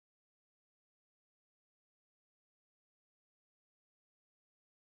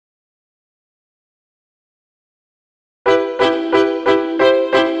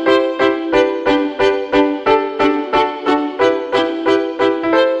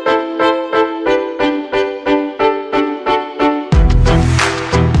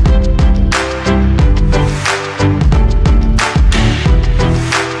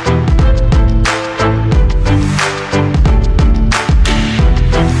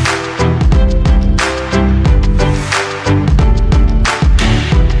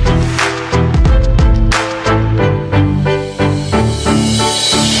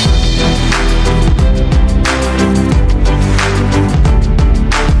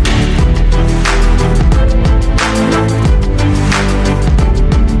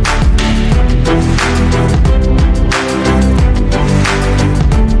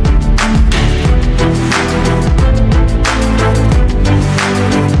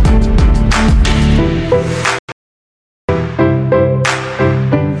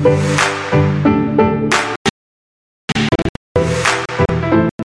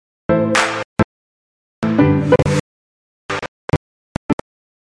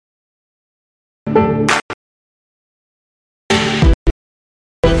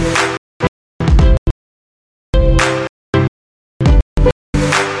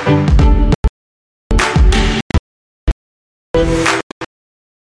Good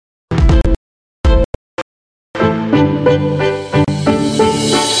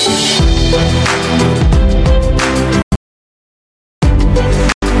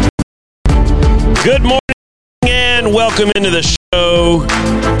morning and welcome into the show.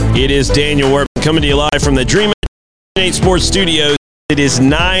 It is Daniel Workman coming to you live from the Dream 8 Sports Studios. It is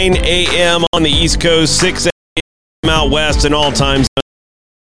 9 a.m. on the East Coast, 6 a.m. out west, and all time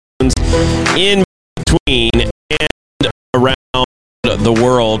zones in between and around the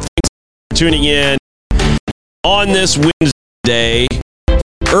world. Thanks for tuning in on this Wednesday,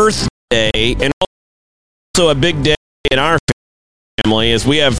 Earth Day, and also a big day in our family as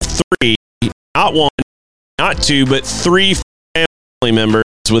we have three. Not one, not two, but three family members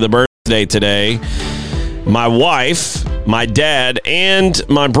with a birthday today. My wife, my dad, and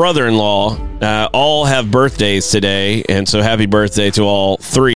my brother-in-law all have birthdays today, and so happy birthday to all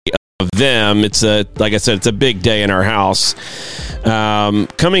three of them. It's like I said, it's a big day in our house.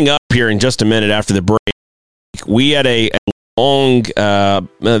 Coming up here in just a minute after the break, we had a long,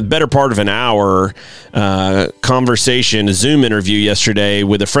 better part of an hour conversation, a Zoom interview yesterday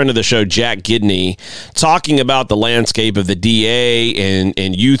with a friend of the show, Jack Gidney, talking about the landscape of the DA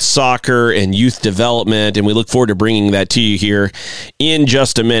and youth soccer and youth development. And we look forward to bringing that to you here in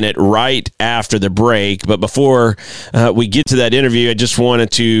just a minute, right after the break. But before we get to that interview, I just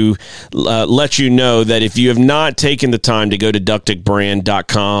wanted to let you know that if you have not taken the time to go to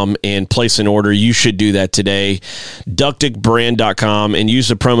ducticbrand.com and place an order, you should do that today. ducticbrand.com and use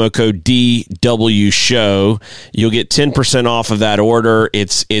the promo code DWSHOW. You'll get 10% off of that order.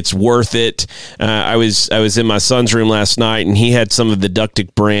 It's worth it. I was in my son's room last night, and he had some of the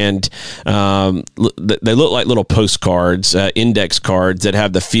Ductic brand. They look like little postcards, index cards that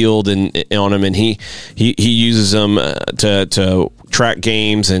have the field on them, and he uses them to track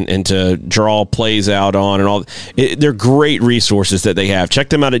games and to draw plays out on and all. They're great resources that they have. Check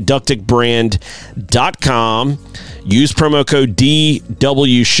them out at ducticbrand.com. Use promo code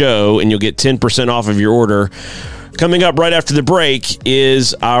DWSHOW and you'll get 10% off of your order. Coming up right after the break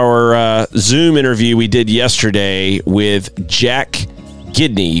is our Zoom interview we did yesterday with Jack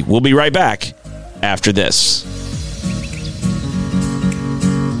Gidney. We'll be right back after this.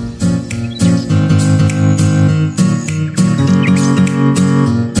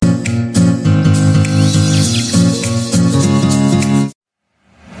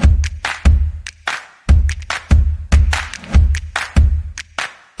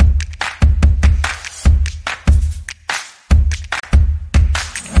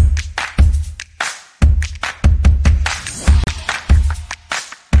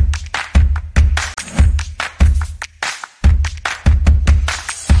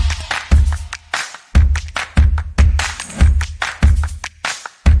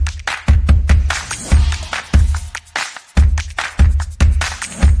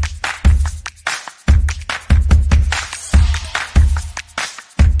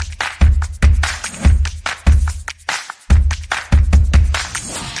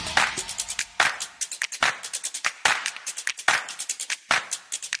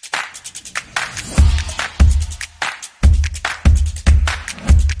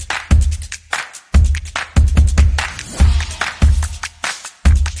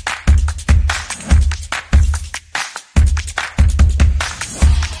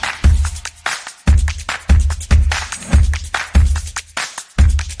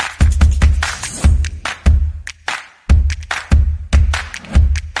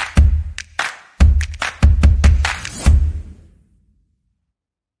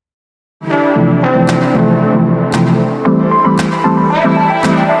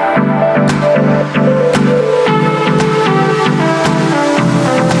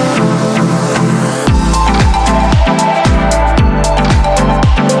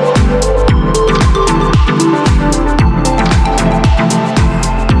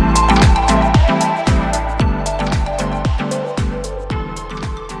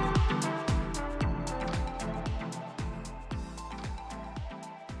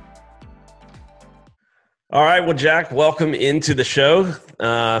 All right. Well, Jack, welcome into the show.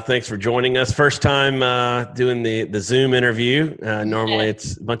 Thanks for joining us. First time doing the Zoom interview. Normally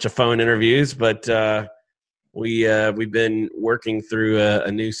it's a bunch of phone interviews, but we've been working through a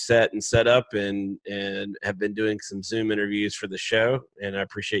new set and setup and have been doing some Zoom interviews for the show. And I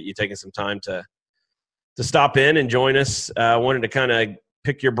appreciate you taking some time to stop in and join us. I wanted to kind of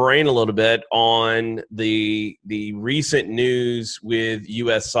pick your brain a little bit on the recent news with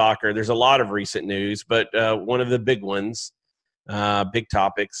U.S. soccer. There's a lot of recent news, but one of the big ones, big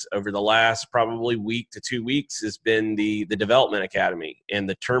topics over the last probably week to 2 weeks has been the Development Academy and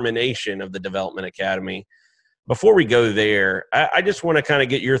the termination of the Development Academy before we go there, I just want to kind of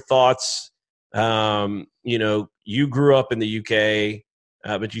get your thoughts. You grew up in the UK,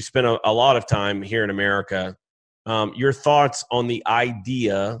 but you spent a lot of time here in America. Your thoughts on the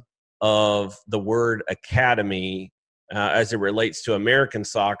idea of the word academy as it relates to American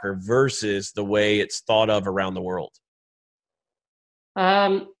soccer versus the way it's thought of around the world.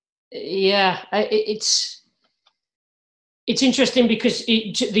 It's interesting because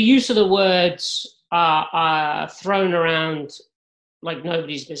the use of the words are thrown around like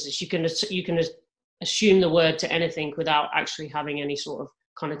nobody's business. You can assume the word to anything without actually having any sort of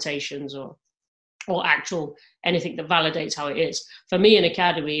connotations or actual anything that validates how it is. For me, an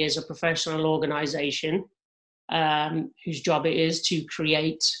academy is a professional organization whose job it is to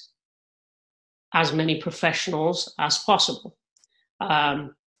create as many professionals as possible.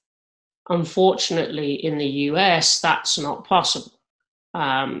 Unfortunately, in the US, that's not possible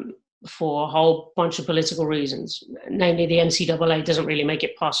for a whole bunch of political reasons. Namely, the NCAA doesn't really make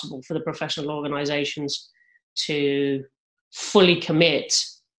it possible for the professional organizations to fully commit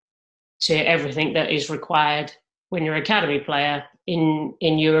to everything that is required when you're an academy player in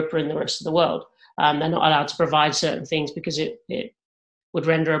Europe or in the rest of the world. They're not allowed to provide certain things because it would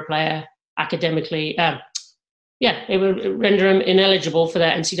render a player academically, it would render them ineligible for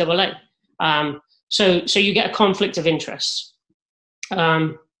their NCAA. So you get a conflict of interests.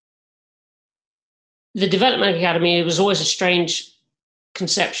 The Development Academy was always a strange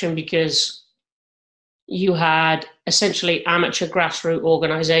conception because you had essentially amateur grassroots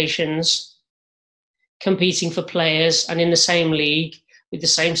organizations competing for players and in the same league with the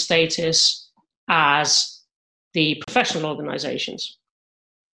same status as the professional organizations.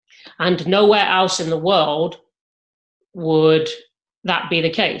 And nowhere else in the world would that be the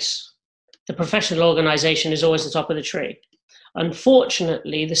case. The professional organization is always the top of the tree.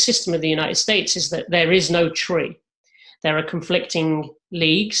 Unfortunately, the system of the United States is that there is no tree. There are conflicting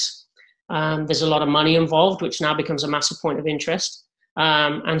leagues. There's a lot of money involved, which now becomes a massive point of interest.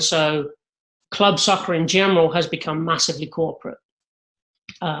 And so club soccer in general has become massively corporate.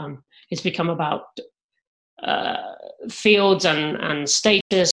 It's become about fields and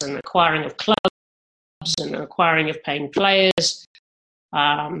status and acquiring of clubs and acquiring of paying players.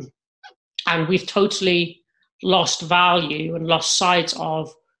 And we've totally lost value and lost sight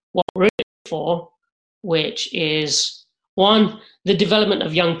of what we're in for, which is, one, the development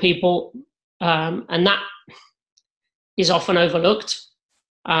of young people, and that is often overlooked.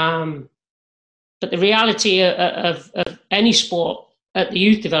 But the reality of any sport at the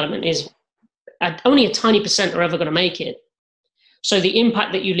youth development is only a tiny percent are ever going to make it. So the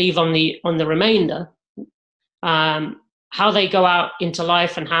impact that you leave on the remainder, how they go out into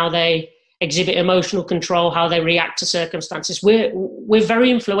life and how they exhibit emotional control, how they react to circumstances, we're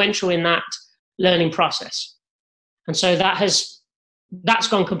very influential in that learning process. And so that's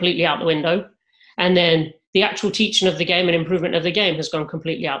gone completely out the window. And then the actual teaching of the game and improvement of the game has gone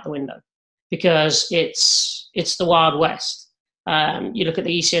completely out the window because it's the Wild West. You look at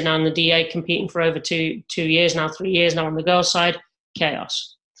the ECNL and the DA competing for over 2 years now, 3 years now on the girls' side,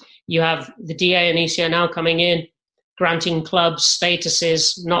 chaos. You have the DA and ECNL coming in, granting clubs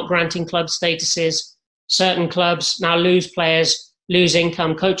statuses, not granting club statuses. Certain clubs now lose players, lose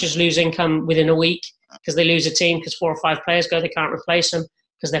income. Coaches lose income within a week because they lose a team because 4 or 5 players go, they can't replace them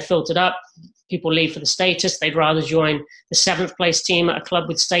because they're filtered up. People leave for the status. They'd rather join the 7th place team at a club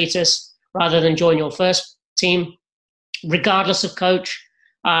with status rather than join your first team, regardless of coach.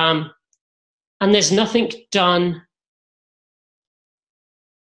 And there's nothing done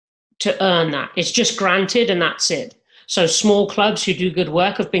to earn that. It's just granted and that's it. So small clubs who do good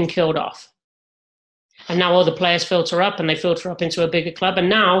work have been killed off. And now all the players filter up and they filter up into a bigger club. And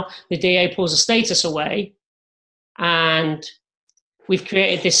now the DA pulls a status away. And we've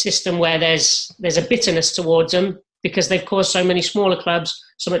created this system where there's a bitterness towards them because they've caused so many smaller clubs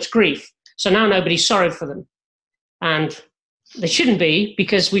so much grief. So now nobody's sorry for them. And they shouldn't be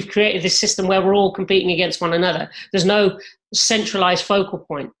because we've created this system where we're all competing against one another. There's no centralized focal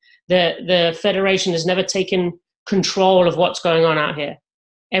point. The federation has never taken control of what's going on out here.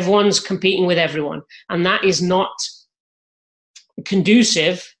 Everyone's competing with everyone. And that is not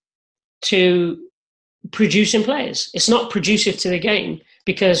conducive to producing players. It's not conducive to the game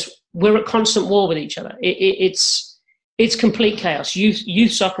because we're at constant war with each other. It's complete chaos.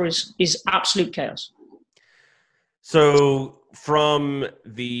 Youth soccer is absolute chaos. So from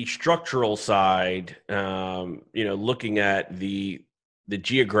the structural side, looking at the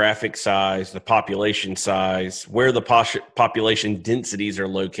geographic size, the population size, where the population densities are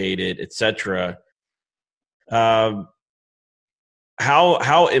located, et cetera, how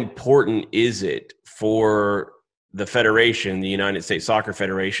important is it for the federation, the United States Soccer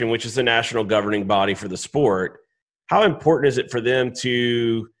Federation, which is the national governing body for the sport, how important is it for them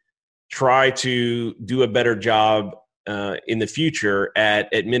to try to do a better job in the future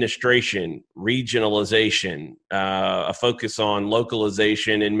at administration, regionalization, a focus on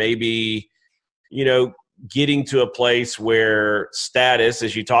localization, and maybe, getting to a place where status,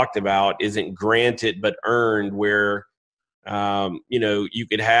 as you talked about, isn't granted but earned, where you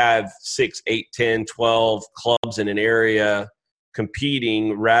could have 6, 8, 10, 12 clubs in an area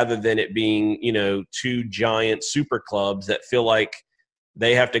competing, rather than it being, two giant super clubs that feel like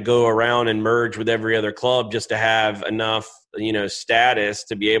they have to go around and merge with every other club just to have enough, status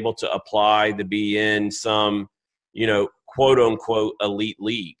to be able to apply to be in some, quote unquote elite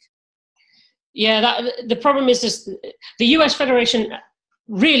league. Yeah, the problem is this: the US Federation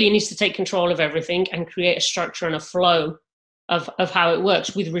really needs to take control of everything and create a structure and a flow of how it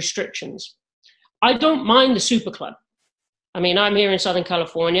works with restrictions. I don't mind the super club. I mean, I'm here in Southern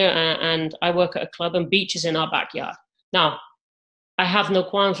California and I work at a club, and Beach is in our backyard. Now, I have no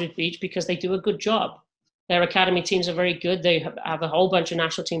qualms with Beach because they do a good job. Their academy teams are very good. They have a whole bunch of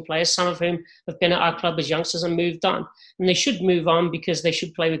national team players, some of whom have been at our club as youngsters and moved on. And they should move on because they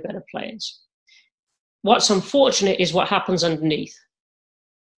should play with better players. What's unfortunate is what happens underneath.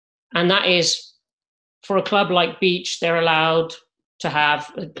 And that is, for a club like Beach, they're allowed to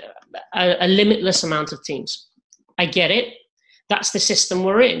have a limitless amount of teams. I get it. That's the system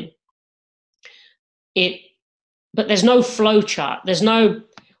we're in. But there's no flow chart. There's no,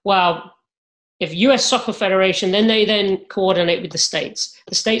 if US Soccer Federation, then they coordinate with the states.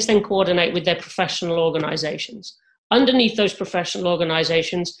 The states then coordinate with their professional organizations. Underneath those professional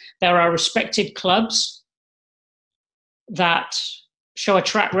organizations, there are respected clubs that show a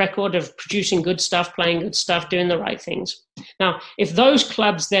track record of producing good stuff, playing good stuff, doing the right things. Now, if those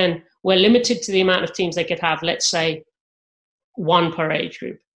clubs then were limited to the amount of teams they could have, let's say 1 per age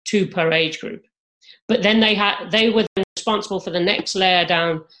group, 2 per age group, but then they were responsible for the next layer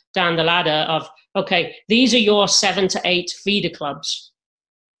down the ladder of, okay, these are your 7 to 8 feeder clubs.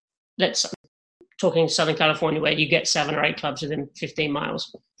 Talking Southern California, where you get 7 or 8 clubs within 15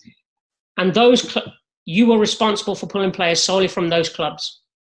 miles. And those you were responsible for pulling players solely from those clubs.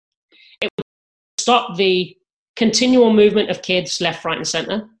 It would stop the continual movement of kids left, right, and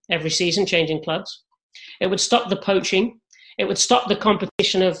center every season, changing clubs. It would stop the poaching. It would stop the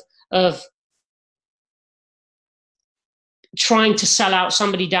competition of trying to sell out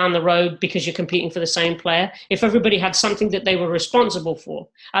somebody down the road because you're competing for the same player. If everybody had something that they were responsible for.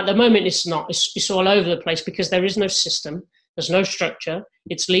 At the moment, it's not. It's all over the place because there is no system. There's no structure.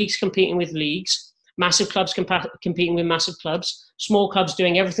 It's leagues competing with leagues, massive clubs competing with massive clubs, small clubs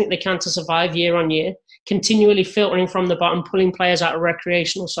doing everything they can to survive year on year, continually filtering from the bottom, pulling players out of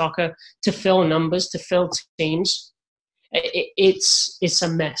recreational soccer to fill numbers, to fill teams. It's a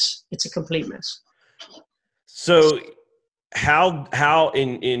mess. It's a complete mess. So how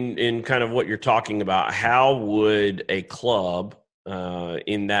in kind of what you're talking about, how would a club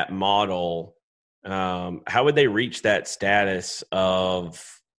in that model, how would they reach that status of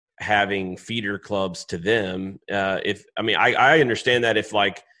having feeder clubs to them? I understand that if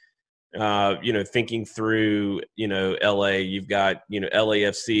thinking through, LA, you've got,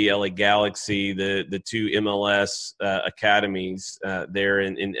 LAFC, LA Galaxy, the 2 MLS academies there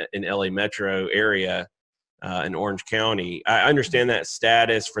in LA metro area. In Orange County. I understand that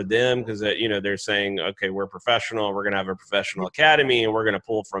status for them because, they're saying, okay, we're professional. We're going to have a professional academy and we're going to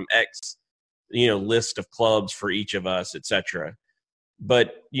pull from X, list of clubs for each of us, et cetera.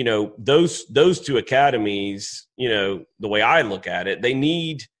 But, those 2 academies, the way I look at it, they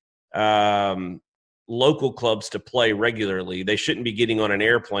need local clubs to play regularly. They shouldn't be getting on an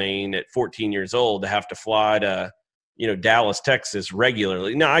airplane at 14 years old to have to fly to Dallas, Texas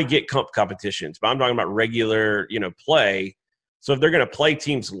regularly. Now, I get competitions, but I'm talking about regular, play. So if they're going to play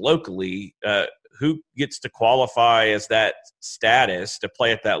teams locally, who gets to qualify as that status to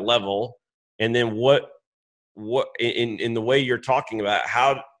play at that level? And then what in the way you're talking about,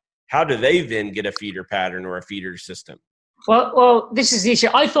 how do they then get a feeder pattern or a feeder system? Well, this is the issue.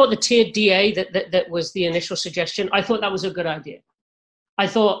 I thought the tiered DA that was the initial suggestion. I thought that was a good idea. I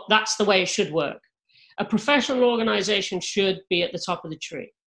thought that's the way it should work. A professional organization should be at the top of the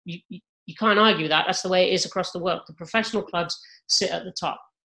tree. You can't argue that. That's the way it is across the world. The professional clubs sit at the top.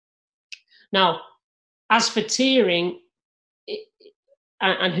 Now, as for tiering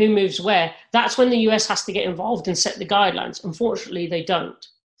and who moves where, that's when the US has to get involved and set the guidelines. Unfortunately, they don't.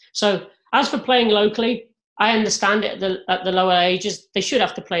 So as for playing locally, I understand it at the lower ages. They should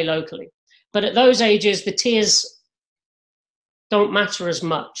have to play locally. But at those ages, the tiers don't matter as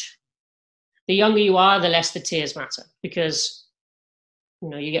much. the younger you are, the less the tiers matter, because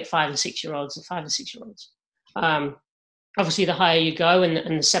you get 5 and 6 year olds and 5 and 6 year olds. Obviously, the higher you go,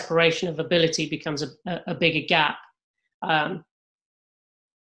 and the separation of ability becomes a bigger gap.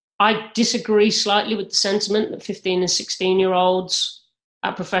 I disagree slightly with the sentiment that 15 and 16-year-olds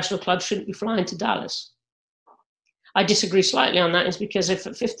at professional clubs shouldn't be flying to Dallas. I disagree slightly on that, is because if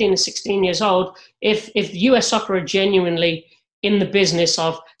at 15 and 16 years old, if US soccer are genuinely in the business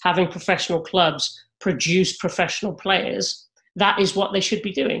of having professional clubs produce professional players, that is what they should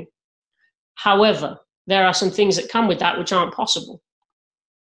be doing. However, there are some things that come with that which aren't possible.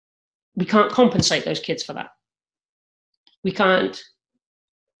 We can't compensate those kids for that. We can't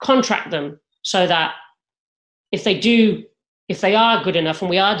contract them so that if they are good enough and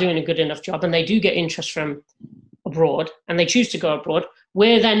we are doing a good enough job and they do get interest from abroad and they choose to go abroad,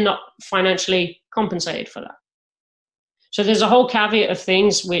 we're then not financially compensated for that. So there's a whole caveat of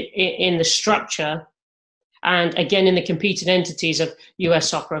things in the structure, and again in the competing entities of US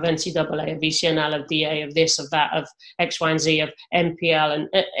soccer, of NCAA, of ECNL, of DA, of this, of that, of X, Y, and Z, of MPL,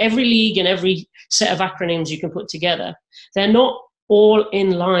 and every league and every set of acronyms you can put together. They're not all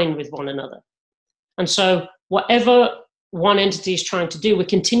in line with one another. And so whatever one entity is trying to do, we're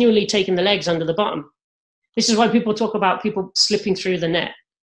continually taking the legs under the bottom. This is why people talk about people slipping through the net.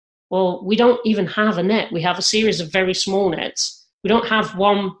 Well, we don't even have a net. We have a series of very small nets. We don't have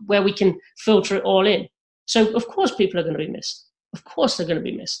one where we can filter it all in. So of course people are going to be missed. Of course they're going to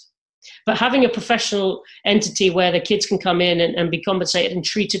be missed. But having a professional entity where the kids can come in and be compensated and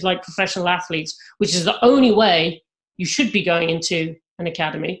treated like professional athletes, which is the only way you should be going into an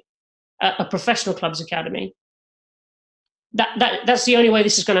academy, a professional club's academy. That's the only way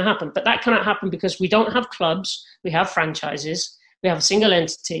this is going to happen. But that cannot happen because we don't have clubs, we have franchises, we have a single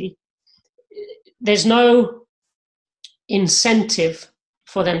entity. There's no incentive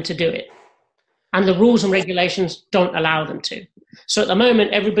for them to do it. And the rules and regulations don't allow them to. So at the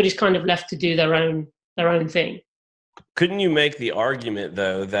moment, everybody's kind of left to do their own thing. Couldn't you make the argument,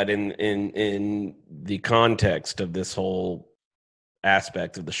 though, that in the context of this whole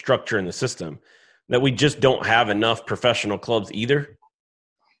aspect of the structure and the system, that we just don't have enough professional clubs either?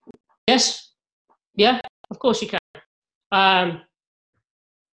 Yes. Yeah, of course you can.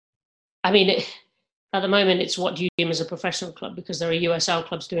 At the moment, it's what you deem as a professional club, because there are USL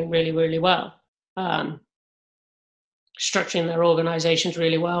clubs doing really, really well. Structuring their organizations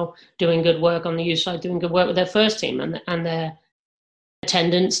really well, doing good work on the youth side, doing good work with their first team and their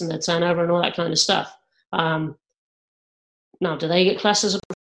attendance and their turnover and all that kind of stuff. Now, do they get classed as a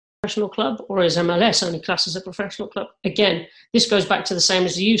professional club, or is MLS only classed as a professional club? Again, this goes back to the same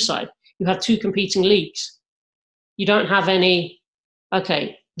as the youth side. You have two competing leagues. You don't have any,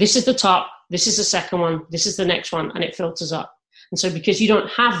 okay, this is the top, this is the second one, this is the next one, and it filters up. And so because you don't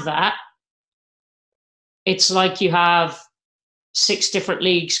have that, it's like you have 6 different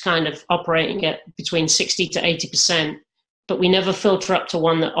leagues kind of operating at between 60 to 80%, but we never filter up to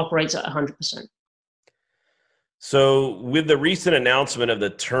one that operates at 100%. So with the recent announcement of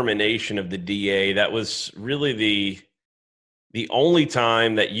the termination of the DA, that was really the only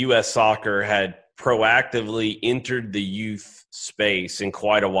time that U.S. soccer had proactively entered the youth space in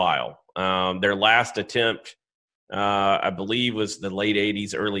quite a while. Their last attempt, I believe, was the late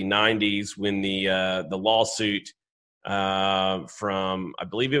 80s, early 90s, when the lawsuit from, I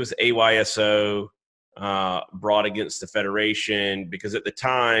believe it was AYSO, brought against the federation, because at the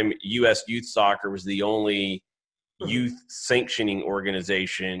time, U.S. youth soccer was the only youth sanctioning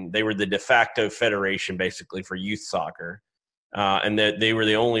organization. They were the de facto federation, basically, for youth soccer. And that they were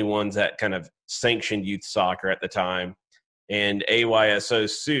the only ones that kind of sanctioned youth soccer at the time. And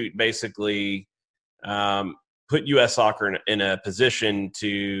AYSO's suit basically put U.S. soccer in a position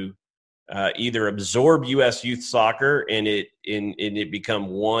to either absorb U.S. youth soccer and it become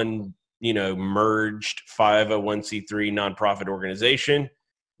one, merged 501c3 nonprofit organization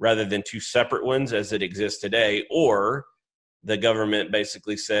rather than 2 separate ones as it exists today, or the government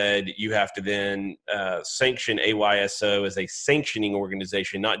basically said you have to then sanction AYSO as a sanctioning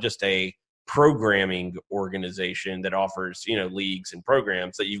organization, not just a programming organization that offers, leagues and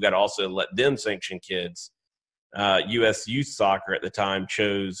programs, that you've got to also let them sanction kids. U.S. youth soccer at the time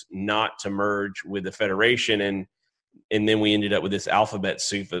chose not to merge with the federation, and then we ended up with this alphabet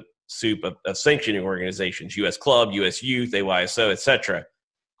soup of sanctioning organizations: U.S. Club, U.S. Youth, AYSO, etc.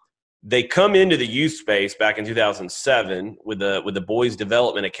 They come into the youth space back in 2007 with the Boys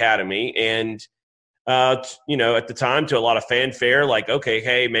Development Academy, and at the time, to a lot of fanfare, like, okay,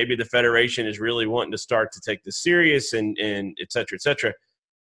 hey, maybe the federation is really wanting to start to take this serious, and et cetera, et cetera.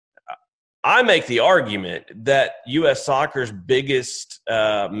 I make the argument that U.S. soccer's biggest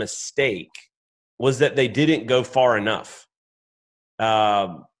mistake was that they didn't go far enough.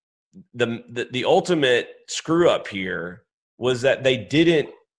 The ultimate screw up here was that they didn't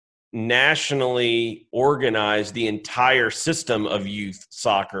nationally organize the entire system of youth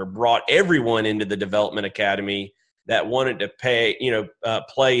soccer, brought everyone into the development academy that wanted to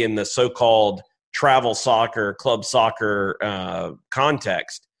play in the so-called travel soccer, club soccer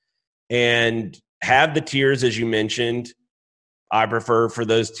context, and have the tiers, as you mentioned. I prefer for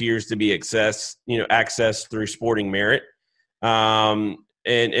those tiers to be accessed through sporting merit.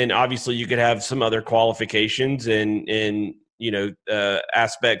 And obviously you could have some other qualifications and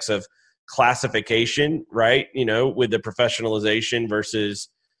aspects of classification, right? With the professionalization versus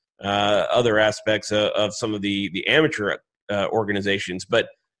other aspects of some of the amateur organizations. But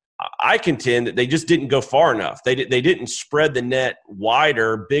I contend that they just didn't go far enough. They didn't spread the net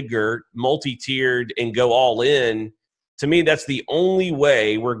wider, bigger, multi-tiered, and go all in. To me, that's the only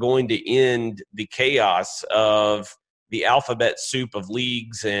way we're going to end the chaos of the alphabet soup of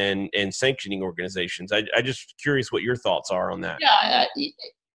leagues and sanctioning organizations. I just curious what your thoughts are on that. Yeah,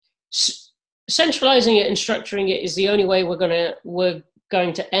 centralizing it and structuring it is the only way we're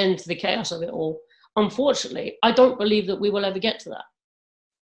going to end the chaos of it all. Unfortunately, I don't believe that we will ever get to that.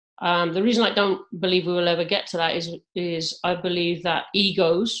 The reason I don't believe we will ever get to that is I believe that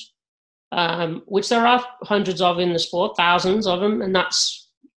egos, which there are hundreds of in the sport, thousands of them, and that's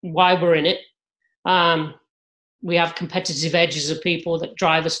why we're in it. We have competitive edges of people that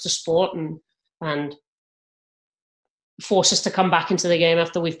drive us to sport and force us to come back into the game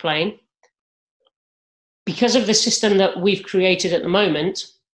after we've played. Because of the system that we've created at the moment,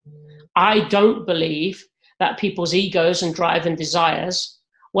 I don't believe that people's egos and drive and desires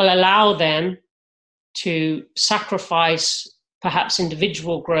will allow them to sacrifice perhaps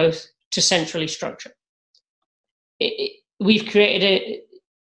individual growth to centrally structure. We've created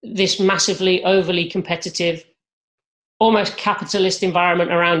this massively overly competitive, almost capitalist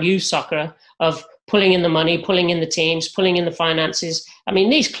environment around youth soccer of pulling in the money, pulling in the teams, pulling in the finances. I mean,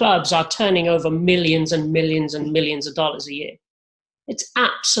 these clubs are turning over millions and millions and millions of dollars a year. It's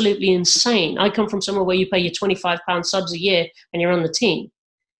absolutely insane. I come from somewhere where you pay your £25 subs a year and you're on the team.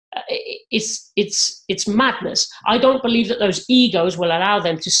 It's madness. I don't believe that those egos will allow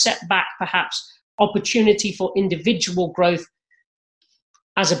them to set back perhaps opportunity for individual growth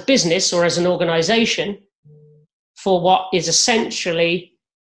as a business or as an organization for what is essentially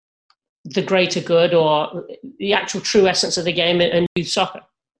the greater good or the actual true essence of the game and youth soccer.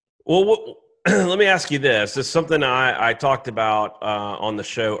 Well, let me ask you this. This is something I talked about on the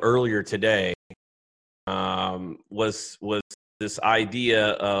show earlier today, was this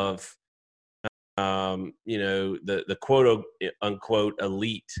idea of, the quote unquote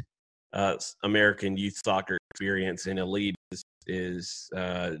elite American youth soccer experience, and elite is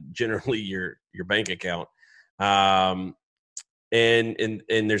generally your bank account. And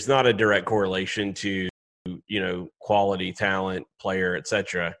there's not a direct correlation to, quality, talent, player,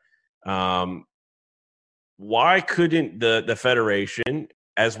 etc. Why couldn't the federation,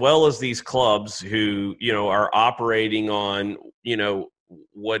 as well as these clubs who, are operating on,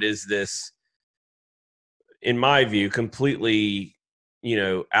 what is this, in my view, completely,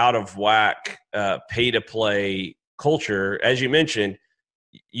 out of whack, pay to play culture? As you mentioned,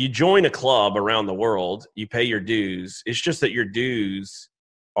 you join a club around the world, you pay your dues. It's just that your dues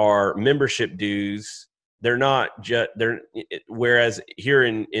are membership dues. They're not just whereas here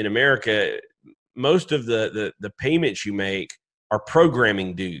in America, most of the payments you make are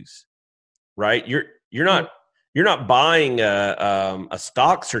programming dues, right? You're not buying a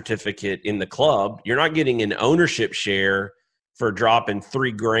stock certificate in the club. You're not getting an ownership share for dropping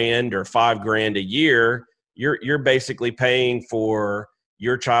 $3,000 or $5,000 a year. You're basically paying for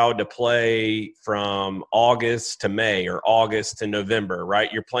your child to play from August to May or August to November,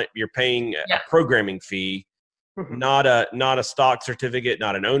 right? You're paying a programming fee, not a stock certificate,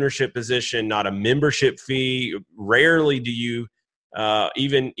 not an ownership position, not a membership fee. Rarely do you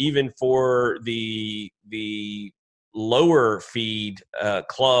even for the lower feed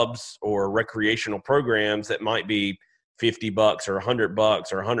clubs or recreational programs that might be $50 or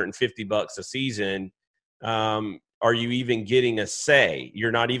 $100 or $150 a season. Are you even getting a say?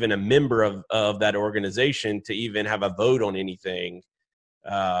 You're not even a member of that organization to even have a vote on anything,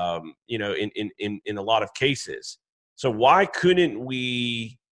 in a lot of cases. So why couldn't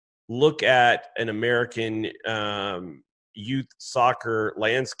we look at an American youth soccer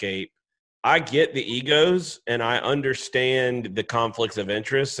landscape? I get the egos and I understand the conflicts of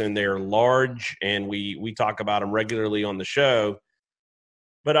interest, and they're large, and we talk about them regularly on the show.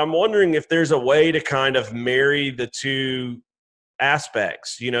 But I'm wondering if there's a way to kind of marry the two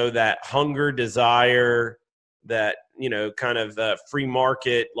aspects, that hunger, desire, that, kind of free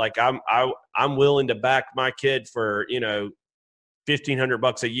market. Like I'm willing to back my kid for,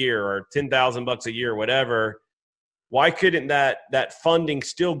 $1,500 a year or $10,000 a year, whatever. Why couldn't that funding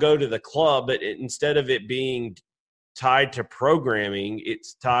still go to the club, but instead of it being tied to programming,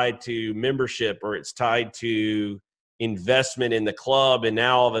 it's tied to membership, or it's tied to investment in the club, and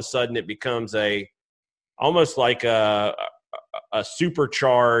now all of a sudden it becomes almost like a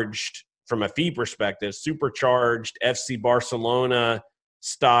supercharged, from a fee perspective, supercharged FC Barcelona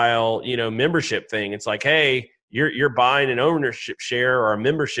style, membership thing. It's like, hey, you're buying an ownership share or a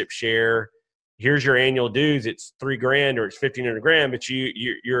membership share. Here's your annual dues. It's $3,000 or it's $1,500, but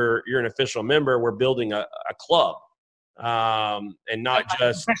you're an official member. We're building a club, and not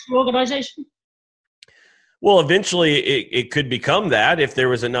just a professional organization. Well, eventually it could become that if there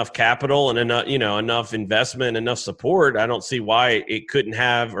was enough capital and enough investment, enough support. I don't see why it couldn't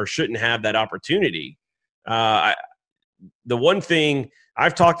have or shouldn't have that opportunity. The one thing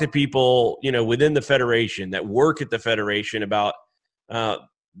I've talked to people, within the federation that work at the federation about the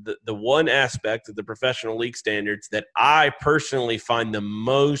one aspect of the professional league standards that I personally find the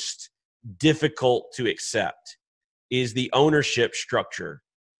most difficult to accept is the ownership structure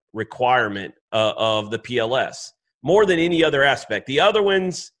requirement of the PLS, more than any other aspect. The other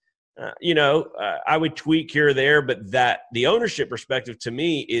ones, I would tweak here or there, but that the ownership perspective to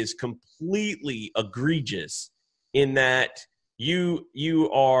me is completely egregious in that you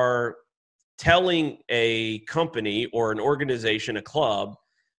are telling a company or an organization, a club,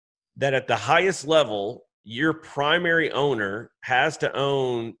 that at the highest level, your primary owner has to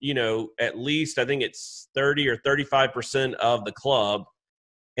own, at least, I think it's 30 or 35% of the club,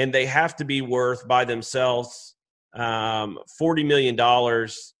 and they have to be worth by themselves $40 million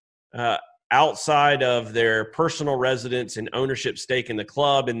outside of their personal residence and ownership stake in the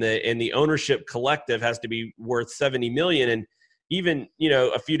club, and the ownership collective has to be worth $70 million. And even,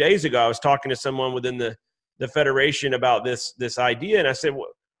 a few days ago, I was talking to someone within the federation about this idea, and I said,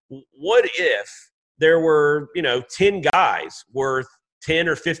 what if there were, 10 guys worth $10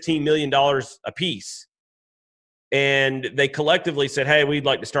 or $15 million a piece, and they collectively said, hey, we'd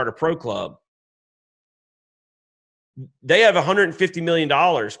like to start a pro club? They have $150 million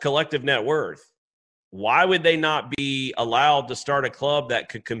collective net worth. Why would they not be allowed to start a club that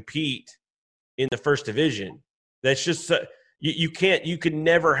could compete in the first division? That's just you could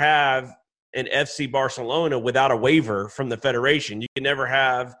never have an FC Barcelona without a waiver from the federation. You can never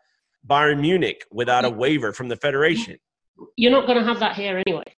have Bayern Munich without a waiver from the federation. You're not going to have that here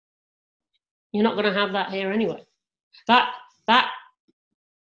anyway. That's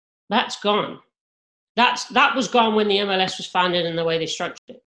gone. That was gone when the MLS was founded and the way they structured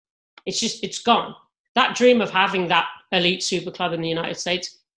it. It's gone. That dream of having that elite super club in the United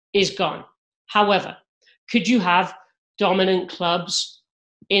States is gone. However, could you have dominant clubs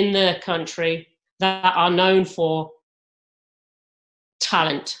in the country that are known for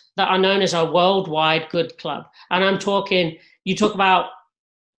talent, that are known as a worldwide good club? And you talk about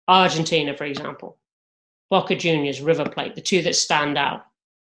Argentina, for example, Boca Juniors, River Plate, the two that stand out.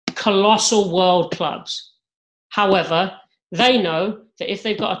 Colossal world clubs. However, they know that if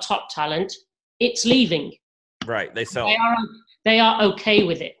they've got a top talent, it's leaving. Right. They are okay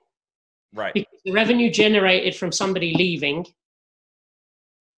with it. Right. Because the revenue generated from somebody leaving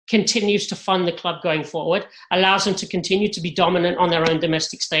continues to fund the club going forward, allows them to continue to be dominant on their own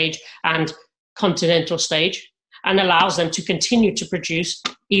domestic stage and continental stage, and allows them to continue to produce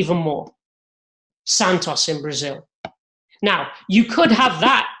even more. Santos in Brazil. Now, you could have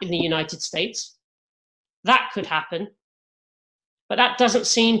that in the United States. That could happen. But that doesn't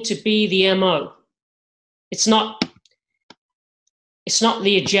seem to be the MO. It's not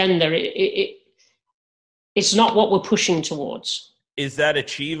the agenda. It's not what we're pushing towards. Is that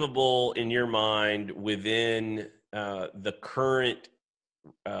achievable in your mind within the current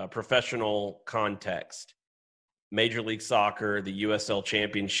professional context? Major League Soccer, the USL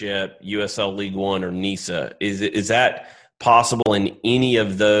Championship, USL League One, or NISA? Is that possible in any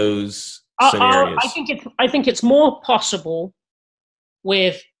of those scenarios? I think it's more possible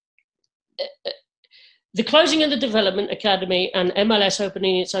with the closing of the Development Academy and MLS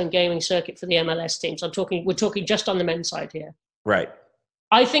opening its own gaming circuit for the MLS teams. We're talking just on the men's side here. Right.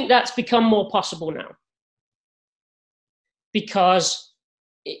 I think that's become more possible now because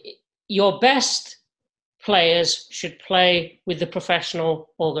your best players should play with the professional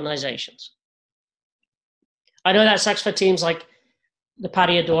organizations. I know that sucks for teams like the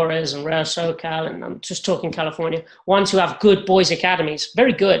Padiadores and Real SoCal, and I'm just talking California, ones who have good boys academies,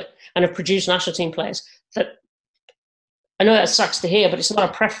 very good, and have produced national team players that I know that sucks to hear, but it's not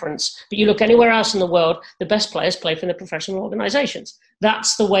a preference. But you look anywhere else in the world, the best players play for the professional organizations.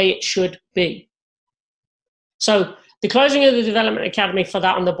 That's the way it should be. So the closing of the development academy for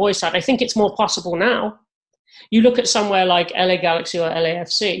that on the boys' side, I think it's more possible now. You look at somewhere like LA Galaxy or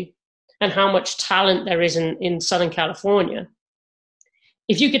LAFC and how much talent there is in Southern California.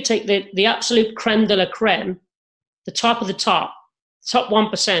 If you could take the absolute creme de la creme, the top of the top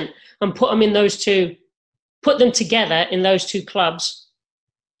 1%, and put them together in those two clubs,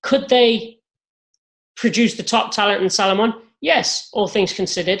 could they produce the top talent in Salomon? Yes, all things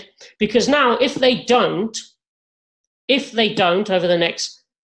considered. Because now, if they don't over the next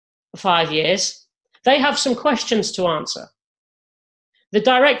 5 years, they have some questions to answer. The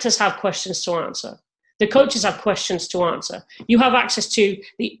directors have questions to answer. The coaches have questions to answer. You have access to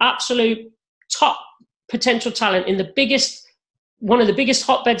the absolute top potential talent in one of the biggest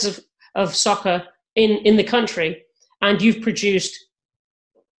hotbeds of soccer in the country, and you've produced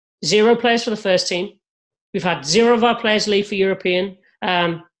 0 players for the first team. We've had 0 of our players leave for European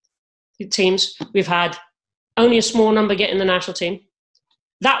teams. We've had only a small number get in the national team.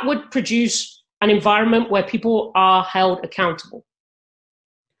 That would produce an environment where people are held accountable.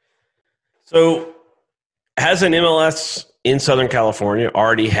 So has an MLS in Southern California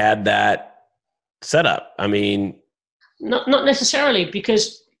already had that set up? I mean, not necessarily,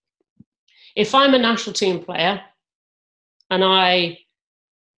 because if I'm a national team player and I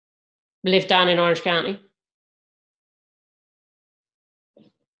live down in Orange County,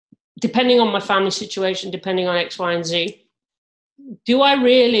 depending on my family situation, depending on X, Y, and Z, do I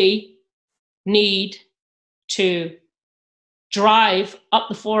really need to drive up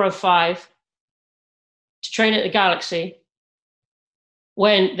the 405 to train at the Galaxy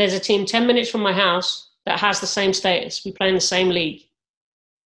when there's a team 10 minutes from my house that has the same status? We play in the same league.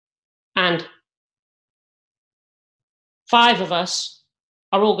 And 5 of us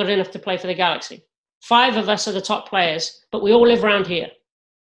are all good enough to play for the Galaxy. 5 of us are the top players, but we all live around here.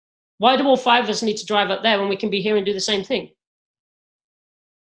 Why do all 5 of us need to drive up there when we can be here and do the same thing?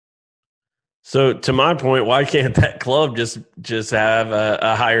 So to my point, why can't that club just have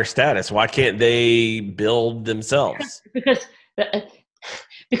a higher status? Why can't they build themselves?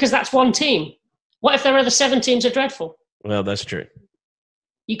 Because that's one team. What if their other 7 teams are dreadful? Well, that's true.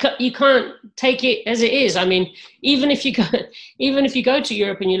 You can't take it as it is. I mean, even if you go to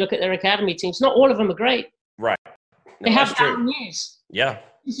Europe and you look at their academy teams, not all of them are great. Right. No, they have down years. Yeah.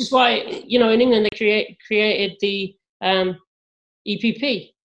 This is why, in England they created the EPP.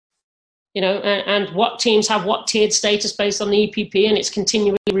 And what teams have what tiered status based on the EPP, and it's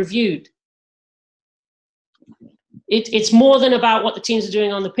continually reviewed. It's more than about what the teams are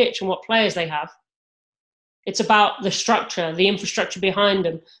doing on the pitch and what players they have. It's about the structure, the infrastructure behind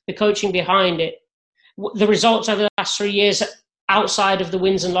them, the coaching behind it, the results over the last 3 years outside of the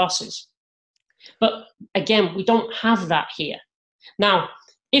wins and losses. But again, we don't have that here. Now,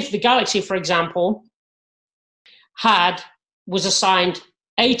 if the Galaxy, for example, was assigned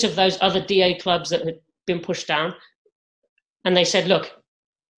 8 of those other DA clubs that had been pushed down, and they said, look,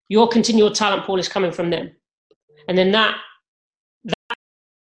 your continual talent pool is coming from them. And then that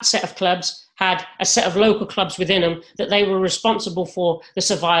set of clubs had a set of local clubs within them that they were responsible for the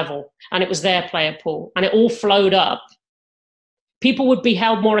survival, and it was their player pool, and it all flowed up. People would be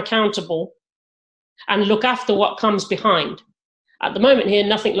held more accountable and look after what comes behind. At the moment here,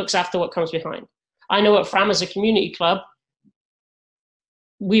 nothing looks after what comes behind. I know at Fram as a community club,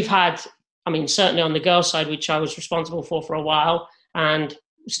 we've had, certainly on the girls' side, which I was responsible for a while and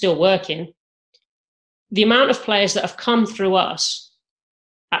still working, the amount of players that have come through us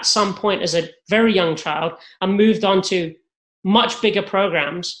at some point as a very young child and moved on to much bigger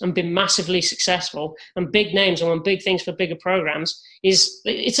programs and been massively successful and big names and won big things for bigger programs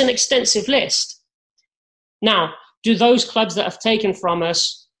it's an extensive list. Now, do those clubs that have taken from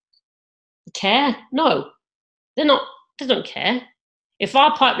us care? No, they don't care. If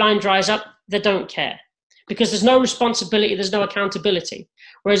our pipeline dries up, they don't care because there's no responsibility, there's no accountability.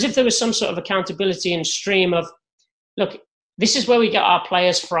 Whereas if there was some sort of accountability and stream of, look, this is where we get our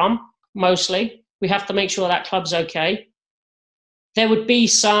players from, mostly. We have to make sure that club's okay. There would be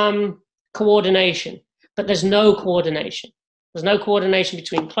some coordination, but there's no coordination. There's no coordination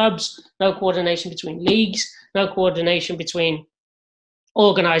between clubs, no coordination between leagues, no coordination between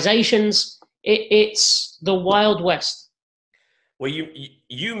organizations. It's the Wild West. Well,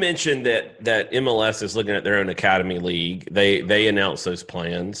 you mentioned that MLS is looking at their own academy league. They announced those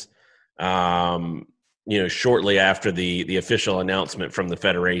plans. Shortly after the official announcement from the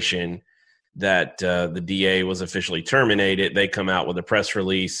Federation that the DA was officially terminated, they come out with a press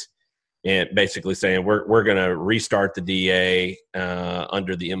release and basically saying we're going to restart the DA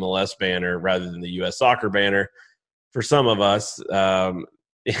under the MLS banner rather than the U.S. soccer banner. For some of us,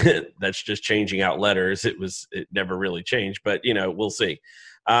 that's just changing out letters. It never really changed, but we'll see.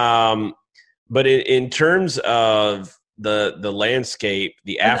 But in terms of the landscape,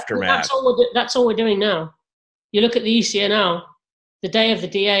 the aftermath, that's all we're doing now. You look at the ECNL, the day of the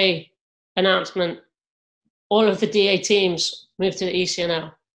DA announcement, all of the DA teams moved to the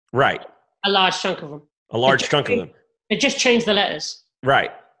ECNL. Right. A large chunk of them. It just changed the letters.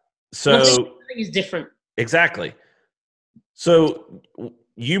 Right. So nothing is different. Exactly. So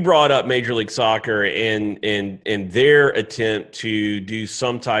you brought up Major League Soccer and their attempt to do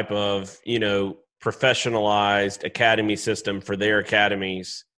some type of, professionalized academy system for their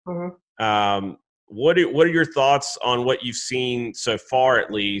academies. Mm-hmm. What are your thoughts on what you've seen so far,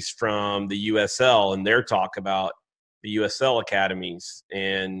 at least from the USL and their talk about the USL academies,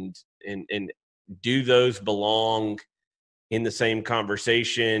 and do those belong in the same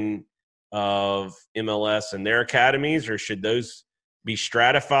conversation of MLS and their academies, or should those be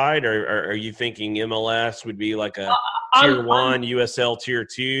stratified? Or are you thinking MLS would be like a tier 1, USL tier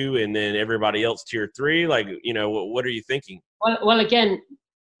 2, and then everybody else tier 3? Like, what are you thinking? Well, again,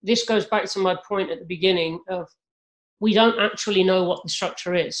 this goes back to my point at the beginning of we don't actually know what the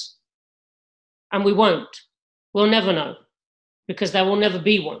structure is. And we won't. We'll never know, because there will never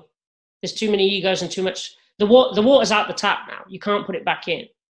be one. There's too many egos and too much. The water's out the tap now. You can't put it back in.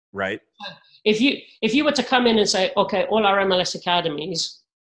 Right. If you were to come in and say, okay, all our MLS academies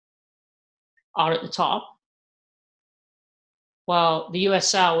are at the top, well, the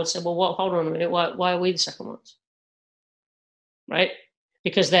USL would say, well, hold on a minute, why are we the second ones? Right?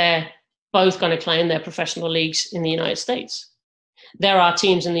 Because they're both going to claim their professional leagues in the United States. There are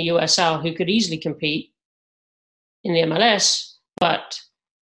teams in the USL who could easily compete in the MLS, but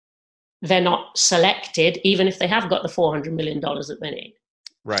they're not selected, even if they have got the $400 million that they need.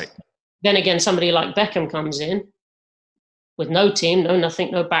 Right. Then again, somebody like Beckham comes in with no team, no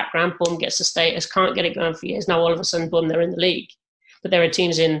nothing, no background, boom, gets the status, can't get it going for years. Now all of a sudden, boom, they're in the league. But there are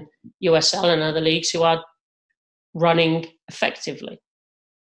teams in USL and other leagues who are running effectively.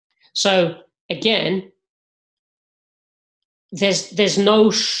 So again, there's no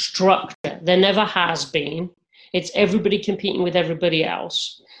structure. There never has been. It's everybody competing with everybody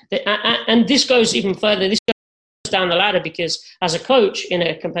else. And this goes even further. This goes down the ladder, because as a coach in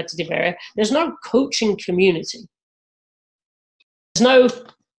a competitive area, there's no coaching community. There's no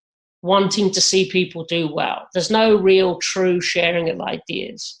wanting to see people do well. There's no real true sharing of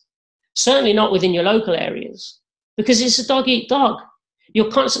ideas. Certainly not within your local areas, because it's a dog eat dog. You're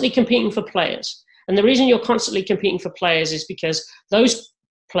constantly competing for players. And the reason you're constantly competing for players is because those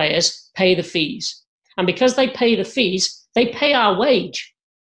players pay the fees. And because they pay the fees, they pay our wage.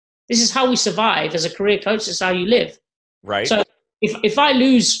 This is how we survive as a career coach. This is how you live. Right. So if I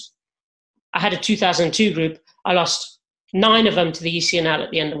lose, I had a 2002 group, I lost 9 of them to the ECNL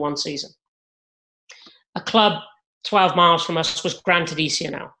at the end of one season. A club 12 miles from us was granted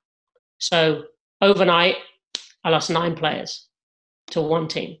ECNL. So overnight, I lost 9 players to one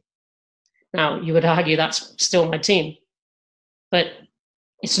team. Now, you would argue that's still my team, but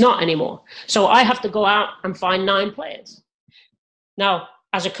it's not anymore. So I have to go out and find 9 players. Now,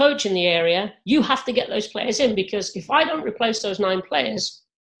 as a coach in the area, you have to get those players in, because if I don't replace those 9 players,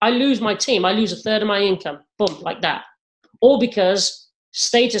 I lose my team. I lose a third of my income, boom, like that. All because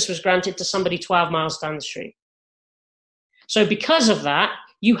status was granted to somebody 12 miles down the street. So because of that,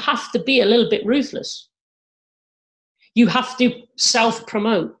 you have to be a little bit ruthless. You have to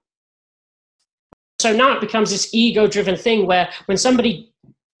self-promote. So now it becomes this ego-driven thing where when somebody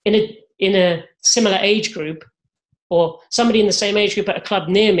in a similar age group, or somebody in the same age group at a club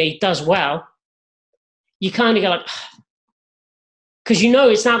near me does well, you kind of go like, because you know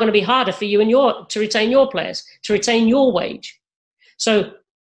it's now going to be harder for you and to retain your players, to retain your wage. So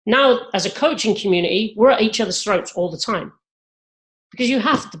now as a coaching community, we're at each other's throats all the time, because you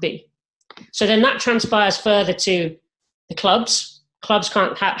have to be. So then that transpires further to the clubs. Clubs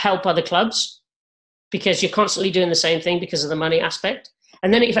can't help other clubs because you're constantly doing the same thing because of the money aspect.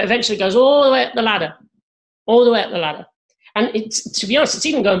 And then it eventually goes all the way up the ladder, all the way up the ladder. And to be honest, it's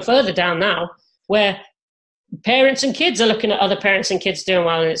even going further down now, where parents and kids are looking at other parents and kids doing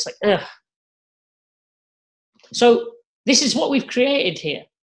well, and it's like, ugh. So this is what we've created here.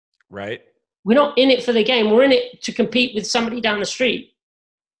 Right. We're not in it for the game. We're in it to compete with somebody down the street.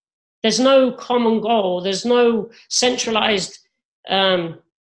 There's no common goal. There's no centralized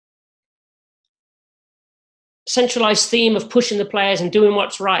theme of pushing the players and doing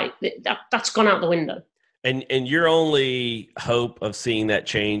what's right. That's gone out the window. And your only hope of seeing that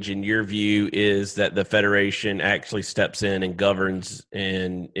change, in your view, is that the federation actually steps in and governs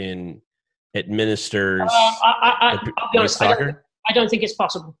and administers I'll be honest, soccer? I don't think it's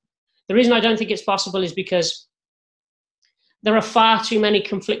possible. The reason I don't think it's possible is because there are far too many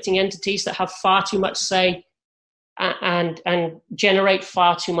conflicting entities that have far too much say and generate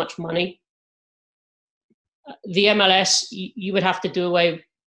far too much money. The MLS, you would have to do away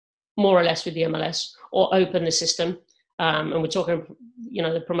more or less with the MLS or open the system. And we're talking,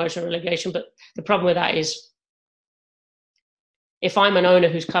 the promotion relegation. But the problem with that is, if I'm an owner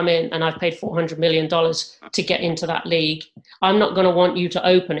who's come in and I've paid $400 million to get into that league, I'm not going to want you to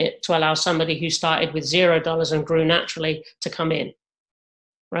open it to allow somebody who started with $0 and grew naturally to come in,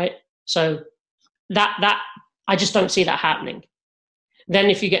 right? So that I just don't see that happening. Then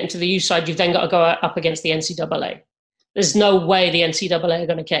if you get into the youth side, you've then got to go up against the NCAA. There's no way the NCAA are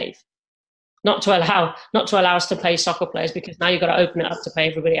going to cave. Not to allow us to pay soccer players, because now you've got to open it up to pay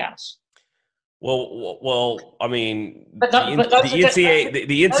everybody else. Well, I mean, the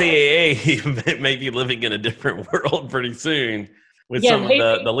NCAA may be living in a different world pretty soon with some of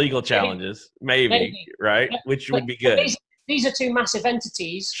the legal challenges, maybe. Right? Which would be good. These are two massive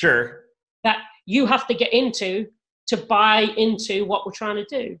entities. Sure. That you have to get into to buy into what we're trying to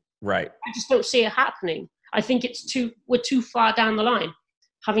do. Right. I just don't see it happening. I think we're too far down the line.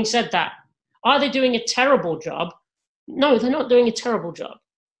 Having said that, are they doing a terrible job? No, they're not doing a terrible job.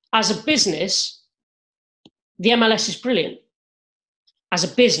 As a business, the MLS is brilliant. As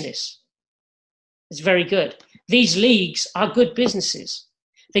a business, it's very good. These leagues are good businesses.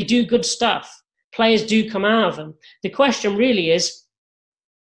 They do good stuff. Players do come out of them. The question really is,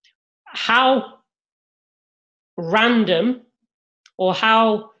 how random or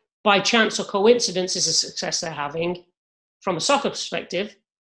how by chance or coincidence is the success they're having from a soccer perspective,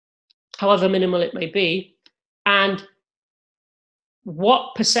 however minimal it may be, and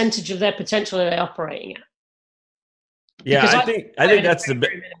what percentage of their potential are they operating at? Yeah, I think that's the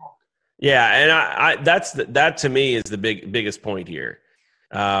big. Yeah, and that to me is the biggest point here.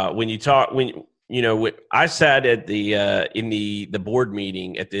 When I sat at in the board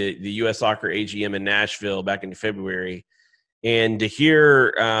meeting at the U.S. Soccer AGM in Nashville back in February, and to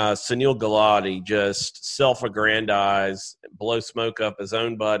hear Sunil Gulati just self-aggrandize, blow smoke up his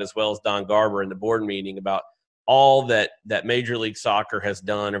own butt, as well as Don Garber in the board meeting about all that Major League Soccer has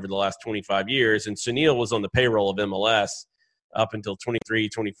done over the last 25 years. And Sunil was on the payroll of MLS up until 2014,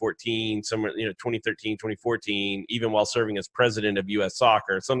 2013, 2014, even while serving as president of U.S.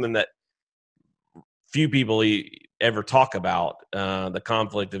 Soccer, something that few people ever talk about, the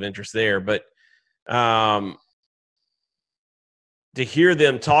conflict of interest there. But to hear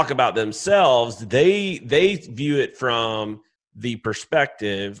them talk about themselves, they view it from the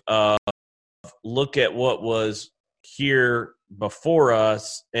perspective of, look at what was here before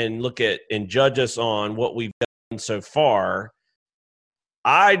us and look at and judge us on what we've done so far.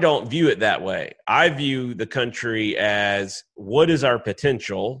 I don't view it that way. I view the country as, what is our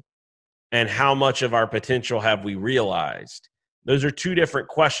potential and how much of our potential have we realized? Those are two different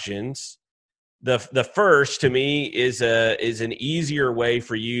questions. The first, to me, is an easier way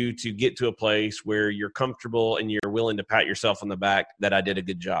for you to get to a place where you're comfortable and you're willing to pat yourself on the back that I did a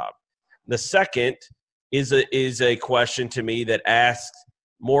good job. The second is a question to me that asks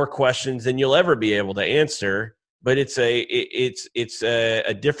more questions than you'll ever be able to answer, but it's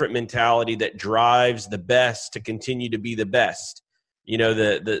a different mentality that drives the best to continue to be the best.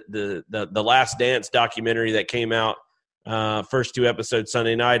 The Last Dance documentary that came out, first two episodes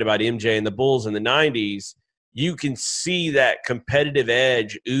Sunday night, about MJ and the Bulls in the 90s, you can see that competitive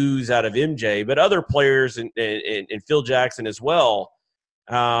edge ooze out of MJ, but other players and Phil Jackson as well.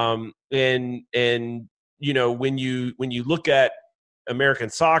 When you look at American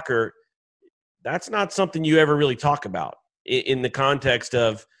soccer, that's not something you ever really talk about in the context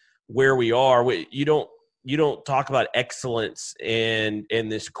of where we are. You don't talk about excellence and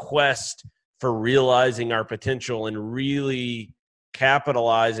this quest for realizing our potential and really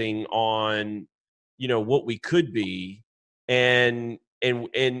capitalizing on, what we could be. And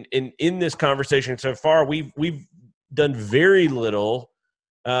in this conversation so far, we've done very little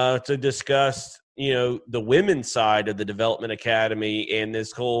to discuss, the women's side of the Development Academy and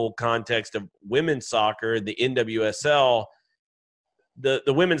this whole context of women's soccer, the NWSL. The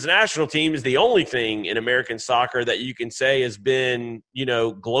women's national team is the only thing in American soccer that you can say has been,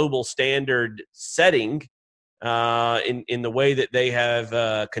 global standard setting in the way that they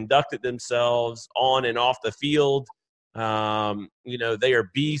have conducted themselves on and off the field. They are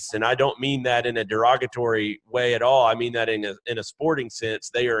beasts, and I don't mean that in a derogatory way at all. I mean that in a sporting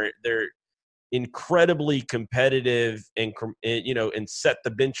sense. They're incredibly competitive and set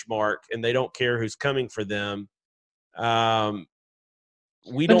the benchmark, and they don't care who's coming for them.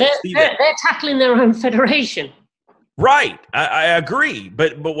 We don't see that. They're tackling their own federation. Right. I agree.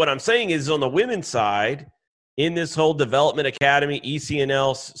 But what I'm saying is, on the women's side, in this whole development academy,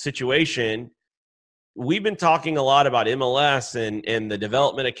 ECNL situation, we've been talking a lot about MLS and the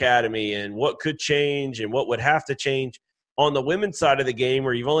development academy and what could change and what would have to change. On the women's side of the game,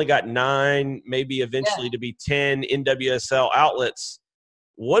 where you've only got 9, maybe eventually to be 10 NWSL outlets,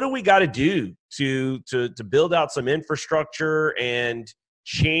 what do we got to do to build out some infrastructure and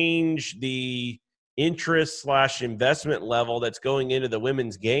change the interest/investment level that's going into the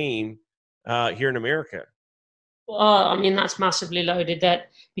women's game here in America? Well, I mean, that's massively loaded, that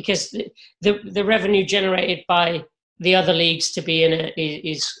because the revenue generated by the other leagues to be in it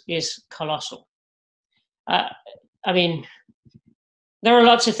is colossal. I mean, there are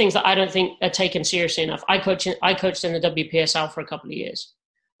lots of things that I don't think are taken seriously enough. I coached in the WPSL for a couple of years,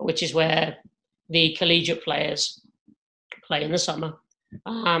 which is where the collegiate players play in the summer.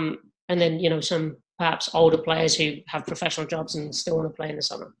 And then, some perhaps older players who have professional jobs and still want to play in the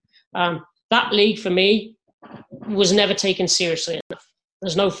summer. That league for me was never taken seriously enough.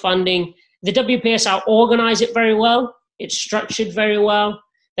 There's no funding. The WPSL organize it very well. It's structured very well.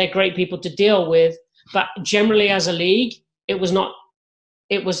 They're great people to deal with. But generally as a league, it was not.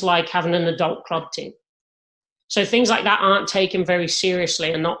 It was like having an adult club team. So things like that aren't taken very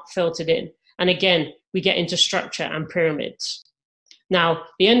seriously and not filtered in. And again, we get into structure and pyramids. Now,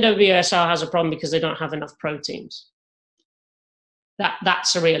 the NWSL has a problem because they don't have enough pro teams.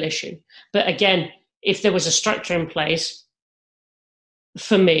 That's a real issue. But again, if there was a structure in place,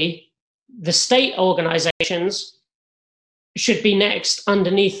 for me, the state organizations should be next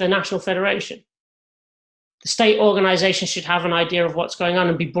underneath the national federation. The state organization should have an idea of what's going on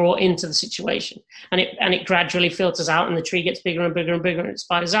and be brought into the situation. And it gradually filters out, and the tree gets bigger and bigger and bigger, and it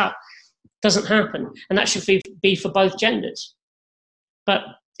spiders out. It doesn't happen. And that should be for both genders. But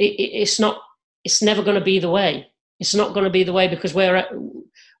it's never going to be the way. It's not going to be the way because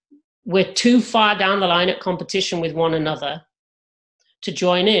we're too far down the line at competition with one another to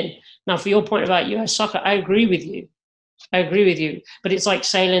join in. Now, for your point about US soccer, I agree with you. But it's like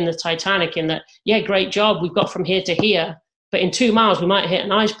sailing the Titanic in that, great job, we've got from here to here, but in 2 miles we might hit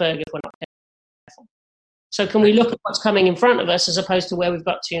an iceberg if we're not careful. So can we look at what's coming in front of us as opposed to where we've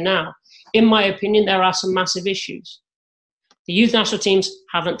got to now? In my opinion, there are some massive issues. The youth national teams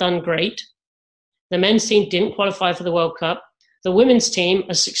haven't done great. The men's team didn't qualify for the World Cup. The women's team,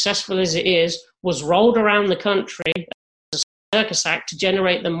 as successful as it is, was rolled around the country as a circus act to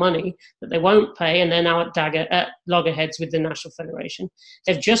generate the money that they won't pay, and they're now at loggerheads with the National Federation.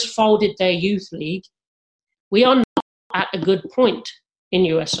 They've just folded their youth league. We are not at a good point in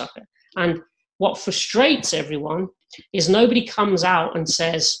US soccer. And what frustrates everyone is nobody comes out and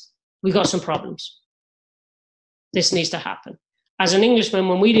says, we've got some problems. This needs to happen. As an Englishman,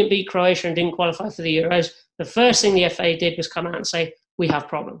 when we didn't beat Croatia and didn't qualify for the Euros, the first thing the FA did was come out and say, we have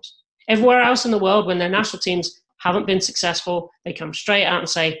problems. Everywhere else in the world, when their national teams haven't been successful, they come straight out and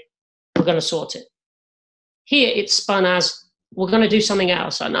say, we're going to sort it. Here, it's spun as, we're going to do something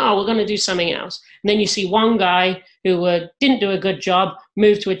else. Or, no, we're going to do something else. And then you see one guy who didn't do a good job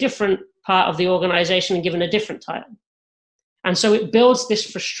move to a different part of the organization and given a different title. And so it builds this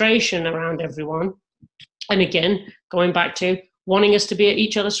frustration around everyone. And again, going back to wanting us to be at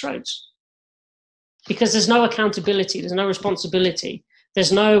each other's throats. Because there's no accountability, there's no responsibility,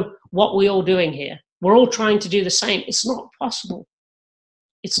 there's no what we're all doing here. We're all trying to do the same. It's not possible.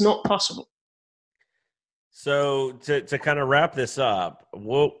 It's not possible. So to kind of wrap this up,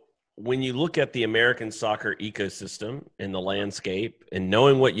 when you look at the American soccer ecosystem and the landscape, and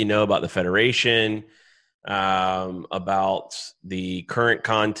knowing what you know about the federation, about the current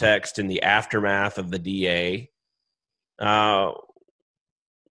context and the aftermath of the DA,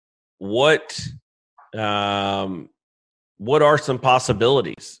 what are some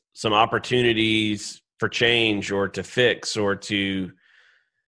possibilities, some opportunities for change or to fix or to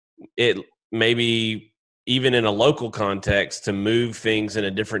it maybe even in a local context to move things in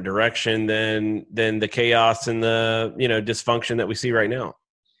a different direction than the chaos and the dysfunction that we see right now?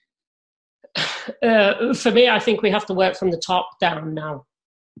 For me, I think we have to work from the top down now.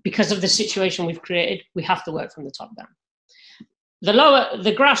 Because of the situation we've created, we have to work from the top down.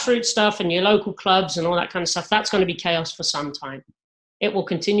 The grassroots stuff and your local clubs and all that kind of stuff, that's going to be chaos for some time. It will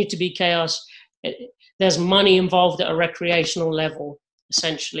continue to be chaos. There's money involved at a recreational level,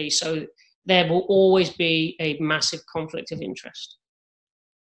 essentially. So there will always be a massive conflict of interest.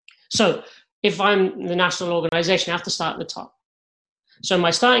 So if I'm the national organization, I have to start at the top. So my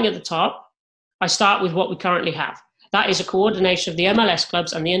starting at the top I start with what we currently have. That is a coordination of the MLS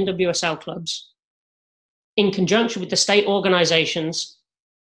clubs and the NWSL clubs in conjunction with the state organizations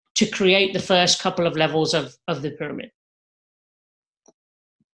to create the first couple of levels of the pyramid.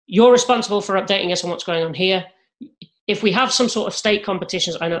 You're responsible for updating us on what's going on here. If we have some sort of state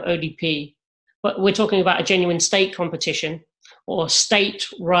competitions, I know ODP, but we're talking about a genuine state competition or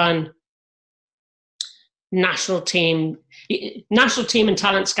state-run national team and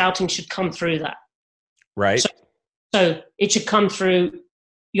talent scouting should come through that. Right. So it should come through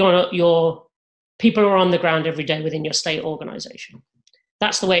your people who are on the ground every day within your state organization.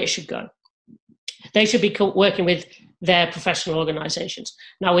 That's the way it should go. They should be working with their professional organizations.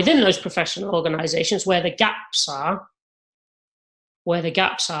 Now, within those professional organizations, where the gaps are,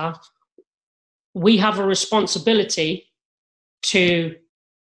 we have a responsibility to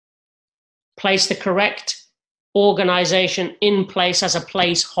place the correct organization in place as a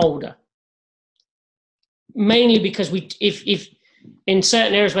placeholder. Mainly because if in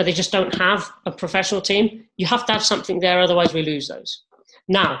certain areas where they just don't have a professional team, you have to have something there, otherwise we lose those.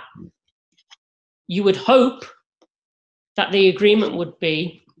 Now, you would hope that the agreement would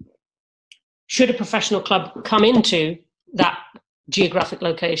be, should a professional club come into that geographic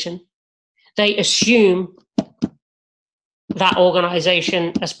location, they assume that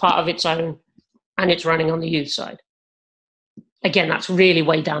organization as part of its own and it's running on the youth side. Again, that's really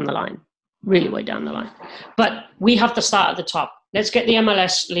way down the line. But we have to start at the top. Let's get the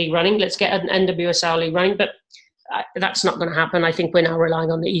MLS league running. Let's get an NWSL league running. But that's not going to happen. I think we're now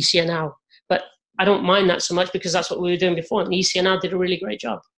relying on the ECNL. But I don't mind that so much because that's what we were doing before. And the ECNL did a really great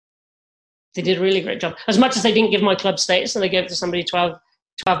job. As much as they didn't give my club status and they gave it to somebody 12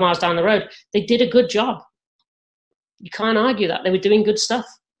 miles down the road, they did a good job. You can't argue that. They were doing good stuff.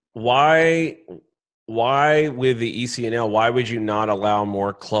 Why with the ECNL, why would you not allow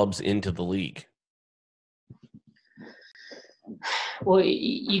more clubs into the league? Well,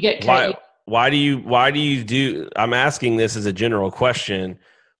 you get why do you do? I'm asking this as a general question.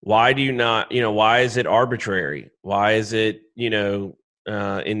 Why do you not? Why is it arbitrary? Why is it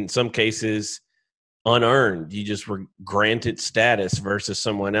in some cases unearned? You just were granted status versus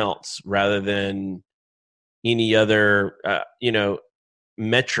someone else rather than any other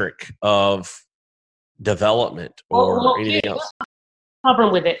metric of development or anything else.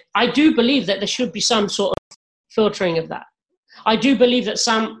 Problem with it, I do believe that there should be some sort of filtering of that. I do believe that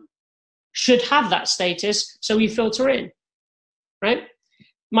some should have that status, so we filter in, right?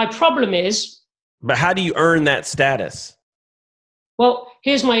 My problem is... But how do you earn that status? Well,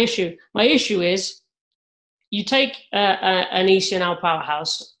 here's my issue. My issue is you take an ECNL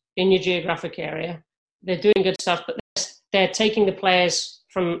powerhouse in your geographic area, they're doing good stuff, but they're taking the players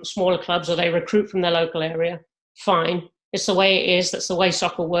from smaller clubs or they recruit from their local area. Fine. It's the way it is. That's the way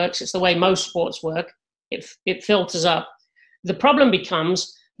soccer works. It's the way most sports work. It filters up. The problem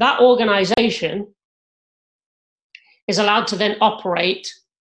becomes that organization is allowed to then operate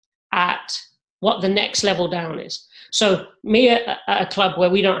at what the next level down is. So me at a club where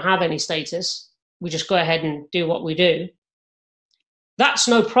we don't have any status, we just go ahead and do what we do. That's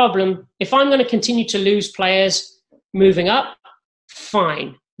no problem. If I'm going to continue to lose players moving up,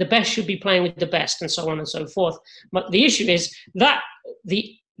 fine. The best should be playing with the best and so on and so forth. But the issue is that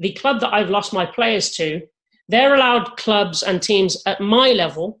the club that I've lost my players to, they're allowed clubs and teams at my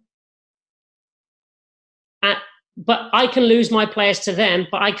level, but I can lose my players to them,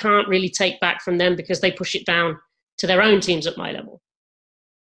 but I can't really take back from them because they push it down to their own teams at my level.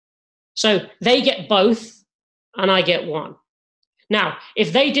 So they get both and I get one. Now,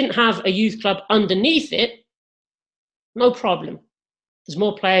 if they didn't have a youth club underneath it, no problem. There's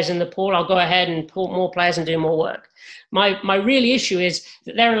more players in the pool. I'll go ahead and pull more players and do more work. My real issue is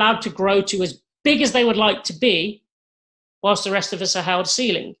that they're allowed to grow to as big as they would like to be, whilst the rest of us are held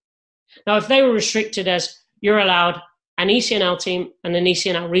ceiling. Now, if they were restricted as you're allowed an ECNL team and an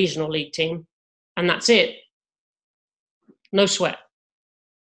ECNL regional league team, and that's it, no sweat.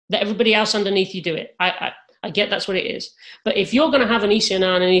 Let everybody else underneath you do it. I get that's what it is. But if you're going to have an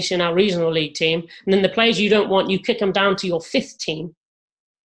ECNL and an ECNL regional league team, and then the players you don't want, you kick them down to your fifth team,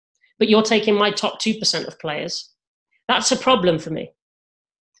 but you're taking my top 2% of players, that's a problem for me.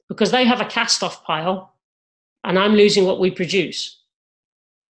 Because they have a cast-off pile, and I'm losing what we produce.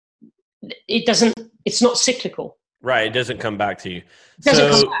 It's not cyclical. Right, it doesn't come back to you. It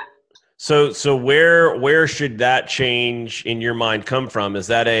doesn't come back. So where should that change in your mind come from? Is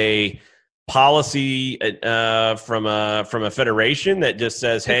that a policy from a federation that just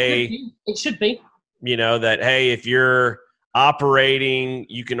says, it should be. That, hey, if you're operating,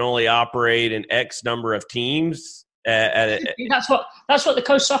 you can only operate in X number of teams, That's what the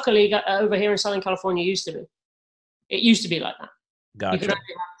Coast Soccer League over here in Southern California used to be. It used to be like that. Gotcha. You could only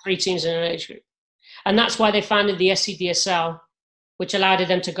have 3 teams in an age group. And that's why they founded the SCDSL, which allowed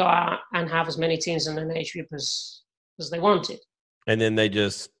them to go out and have as many teams in an age group as they wanted. And then they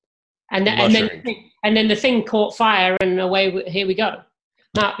just and then the thing caught fire, and away here we go.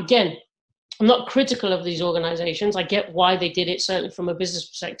 Now, again, I'm not critical of these organizations. I get why they did it, certainly from a business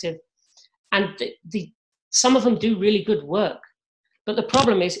perspective. And some of them do really good work. But the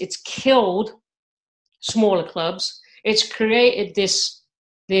problem is it's killed smaller clubs. It's created this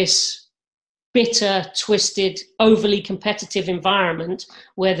bitter, twisted, overly competitive environment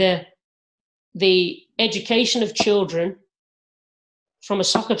where the education of children from a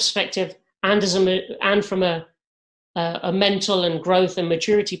soccer perspective and from a mental and growth and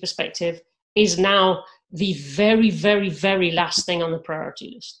maturity perspective is now the very, very, very last thing on the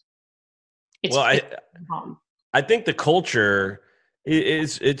priority list. I think the culture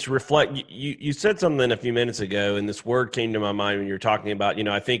it's reflect. You said something a few minutes ago, and this word came to my mind when you were talking about,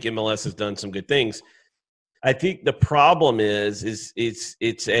 I think MLS has done some good things. I think the problem is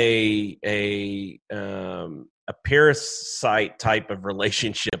it's a parasite type of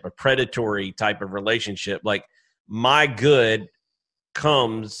relationship, a predatory type of relationship. Like, my good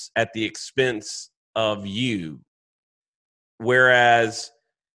comes at the expense of you. Whereas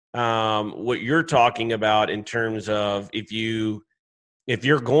what you're talking about in terms of if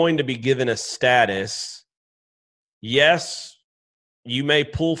you're going to be given a status, yes, you may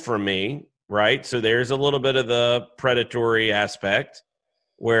pull from me, right? So there's a little bit of the predatory aspect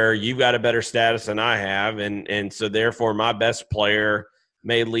where you've got a better status than I have, and so therefore my best player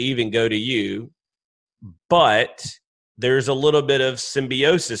may leave and go to you. But there's a little bit of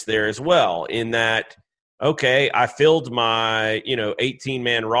symbiosis there as well, in that, okay, I filled my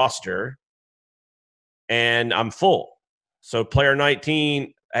 18-man roster and I'm full. So player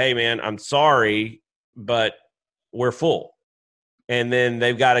 19, hey man, I'm sorry, but we're full. And then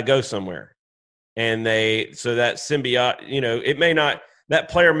they've got to go somewhere. And so that symbiote, that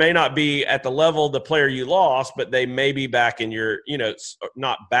player may not be at the level of the player you lost, but they may be back in your,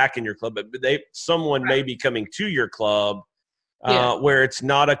 not back in your club, but someone may be coming to your club where it's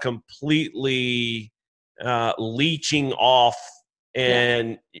not a completely leeching off.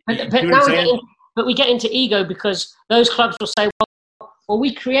 And but we get into ego, because those clubs will say, well,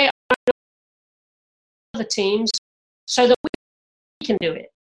 we create other teams so that we can do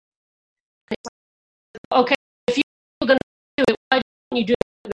it. Okay, if you're going to do it, why don't you do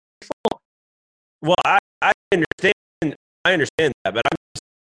it before? Well, I understand that, but I'm just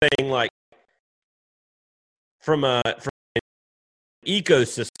saying, like, from an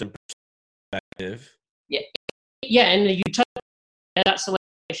ecosystem perspective. Yeah, and the utopia, that's the way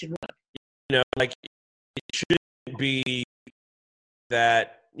it should work. Like, it shouldn't be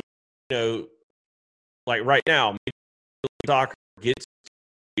that, like right now, maybe soccer gets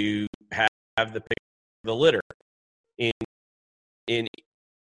to have the pick of the litter in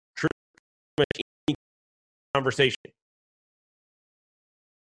pretty much any conversation.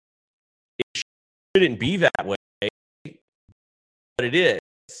 It shouldn't be that way, but it is.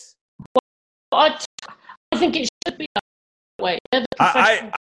 I think it should be that way.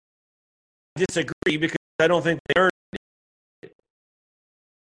 I disagree, because I don't think they earned it.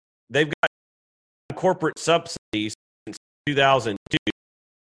 They've got corporate subsidies since 2002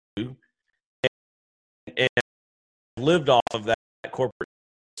 and lived off of that corporate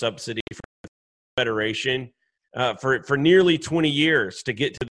subsidy for the federation for nearly 20 years to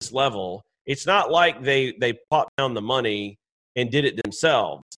get to this level. It's not like they popped down the money and did it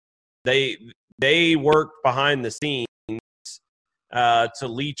themselves. They worked behind the scenes to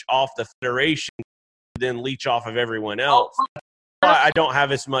leech off the federation, then leech off of everyone else. I don't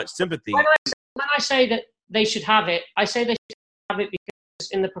have as much sympathy. When I say that they should have it, I say they should have it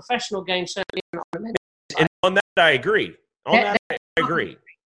because in the professional game, certainly not on the men's side. And on that, I agree. I agree.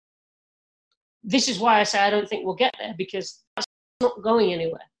 This is why I say I don't think we'll get there, because that's not going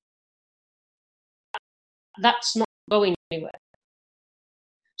anywhere. That's not going anywhere.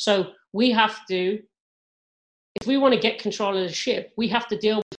 So we have to, if we want to get control of the ship, we have to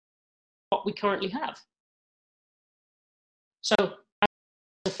deal with what we currently have. So as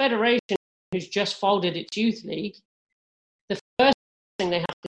a federation who's just folded its youth league, the first thing they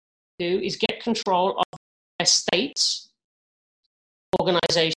have to do is get control of their states,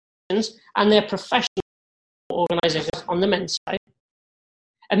 organizations, and their professional organizations on the men's side,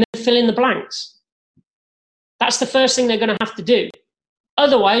 and then fill in the blanks. That's the first thing they're going to have to do.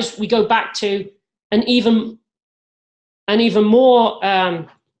 Otherwise, we go back to an even more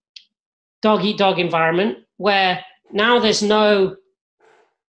dog-eat-dog environment where now there's no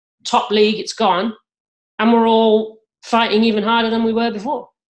top league, it's gone, and we're all fighting even harder than we were before.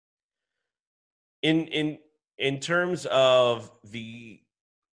 In terms of the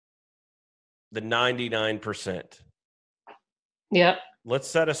 99%. Yeah. Let's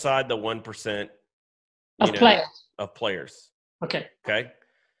set aside the 1% of players. Okay.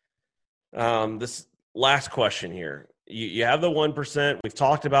 This last question here. You have the 1%. We've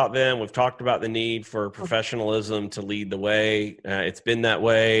talked about them. We've talked about the need for professionalism to lead the way. It's been that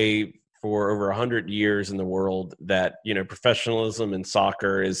way for over 100 years in the world, that, professionalism in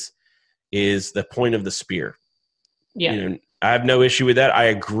soccer is the point of the spear. Yeah. I have no issue with that. I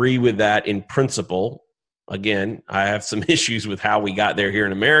agree with that in principle. Again, I have some issues with how we got there here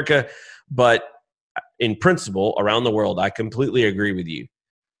in America, but in principle, around the world, I completely agree with you.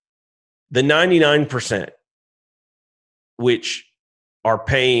 The 99%, which are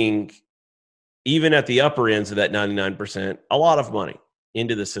paying, even at the upper ends of that 99%, a lot of money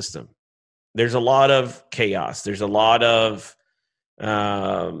into the system. There's a lot of chaos. There's a lot of,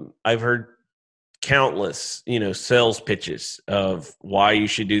 I've heard countless, sales pitches of why you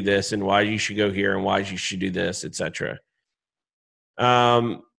should do this and why you should go here and why you should do this, etc.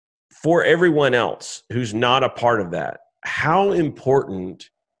 For everyone else who's not a part of that, how important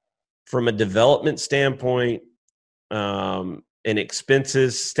from a development standpoint, an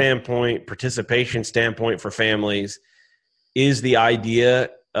expenses standpoint, participation standpoint for families, is the idea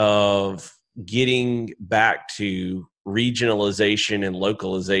of getting back to regionalization and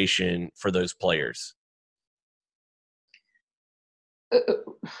localization for those players?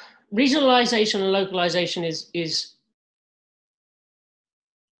 Regionalization and localization is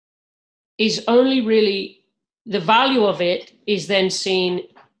only really, the value of it is then seen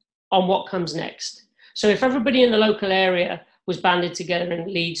on what comes next. So if everybody in the local area was banded together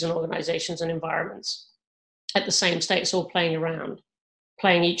in leagues and organizations and environments at the same stakes, all playing around,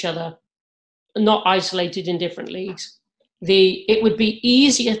 playing each other, not isolated in different leagues, it would be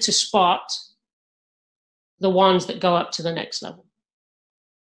easier to spot the ones that go up to the next level,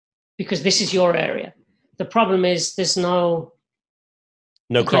 because this is your area. The problem is there's no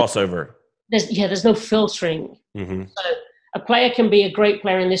crossover. There's no filtering. Mm-hmm. So a player can be a great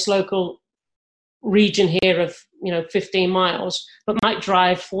player in this local region here of 15 miles, but might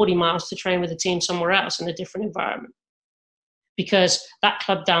drive 40 miles to train with a team somewhere else in a different environment, because that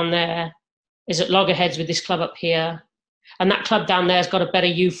club down there is at loggerheads with this club up here, and that club down there has got a better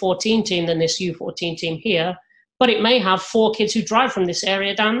U14 team than this U14 team here, but it may have 4 kids who drive from this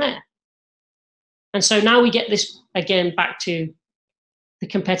area down there. And so now we get this, again, back to the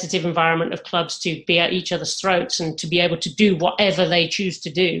competitive environment of clubs to be at each other's throats and to be able to do whatever they choose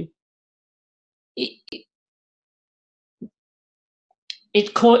to do. It's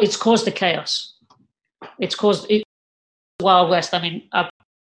caused the chaos. It's caused the Wild West. I mean, I've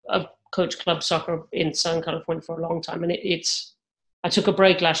coached club soccer in Southern California for a long time, and I took a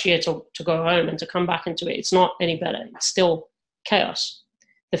break last year to go home, and to come back into it, it's not any better. It's still chaos.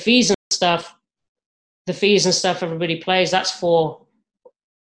 The fees and stuff everybody plays, that's for,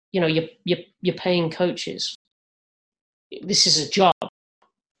 you're paying coaches. This is a job.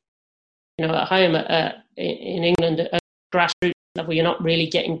 At home in England, at grassroots level, you're not really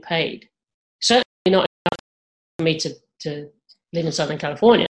getting paid. Certainly not enough for me to live in Southern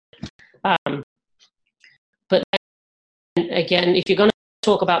California. But then, again, if you're going to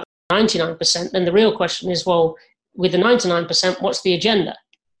talk about 99%, then the real question is, well, with the 99%, what's the agenda?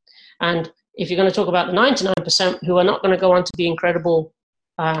 And if you're going to talk about the 99% who are not going to go on to be incredible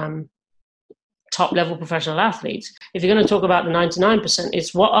top-level professional athletes, if you're going to talk about the 99%,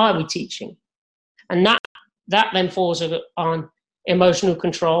 it's what are we teaching? And that then falls on emotional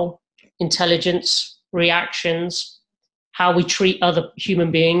control, intelligence, reactions, how we treat other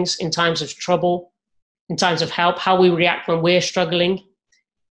human beings in times of trouble, in times of help, how we react when we're struggling.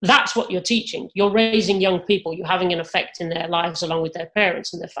 That's what you're teaching. You're raising young people. You're having an effect in their lives along with their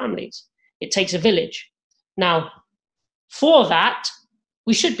parents and their families. It takes a village. Now, for that,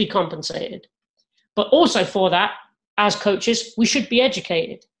 we should be compensated. But also for that, as coaches, we should be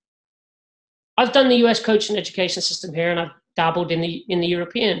educated. I've done the US coaching education system here, and I've dabbled in the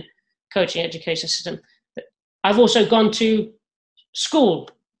European coaching education system. I've also gone to school,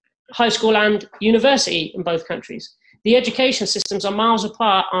 high school and university in both countries. The education systems are miles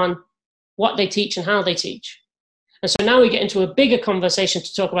apart on what they teach and how they teach. And so now we get into a bigger conversation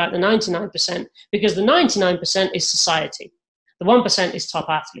to talk about the 99%, because the 99% is society. The 1% is top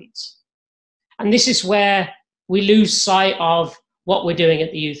athletes. And this is where we lose sight of what we're doing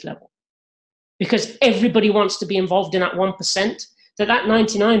at the youth level. Because everybody wants to be involved in that 1%, that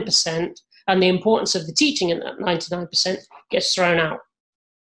 99% And the importance of the teaching in that 99% gets thrown out.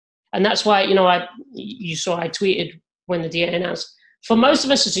 And that's why, you saw I tweeted when the DA announced, for most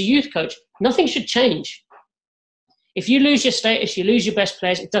of us as a youth coach, nothing should change. If you lose your status, you lose your best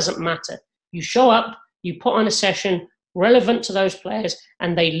players, it doesn't matter. You show up, you put on a session relevant to those players,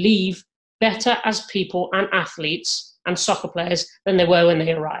 and they leave better as people and athletes and soccer players than they were when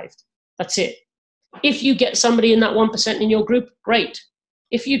they arrived. That's it. If you get somebody in that 1% in your group, great.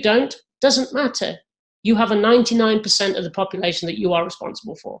 If you don't, doesn't matter. You have a 99% of the population that you are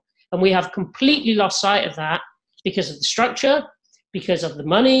responsible for. And we have completely lost sight of that because of the structure, because of the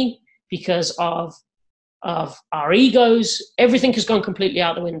money, because of our egos. Everything has gone completely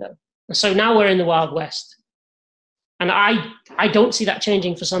out the window. And so now we're in the Wild West. And I don't see that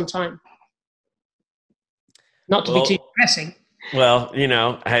changing for some time. Not to be too depressing. Well,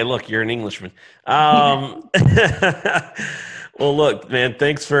 hey, look, you're an Englishman. Well, look, man,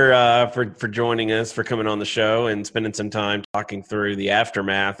 thanks for joining us, for coming on the show and spending some time talking through the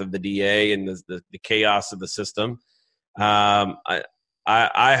aftermath of the DA and the chaos of the system.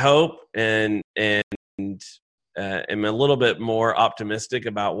 I hope and am a little bit more optimistic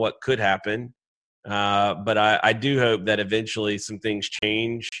about what could happen. But I do hope that eventually some things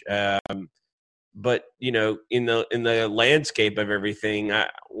change. But in the landscape of everything,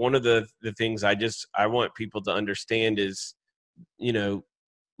 one of the things I want people to understand is,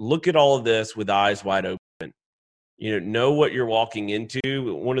 look at all of this with eyes wide open. Know what you're walking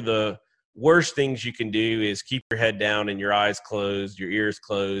into. One of the worst things you can do is keep your head down and your eyes closed, your ears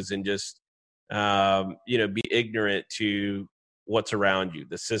closed, and just be ignorant to what's around you,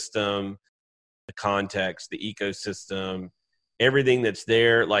 the system, the context, the ecosystem. Everything that's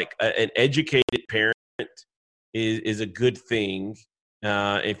there. Like an educated parent is a good thing.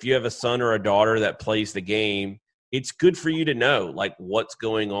 If you have a son or a daughter that plays the game, it's good for you to know like what's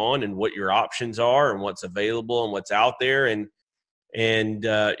going on and what your options are and what's available and what's out there. And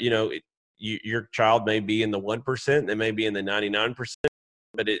your child may be in the 1%, they may be in the 99%,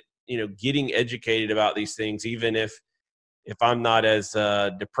 but getting educated about these things, even if I'm not as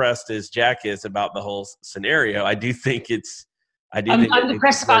depressed as Jack is about the whole scenario, I do think I'm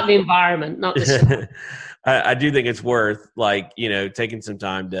depressed about the environment, not the I do think it's worth taking some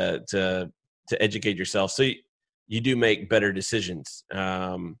time to educate yourself so you do make better decisions.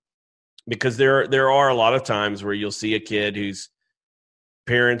 Because there are a lot of times where you'll see a kid whose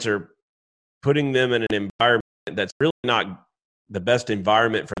parents are putting them in an environment that's really not the best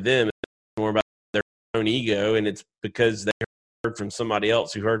environment for them. It's more about their own ego, and it's because they heard from somebody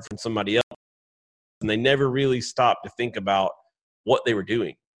else who heard from somebody else, and they never really stopped to think about what they were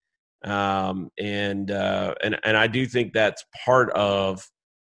doing. And I do think that's part of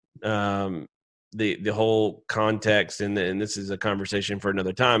the whole context, and this is a conversation for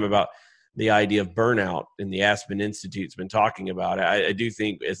another time about the idea of burnout, and the Aspen Institute's been talking about it. I do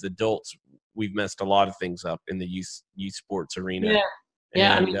think as adults we've messed a lot of things up in the youth sports arena.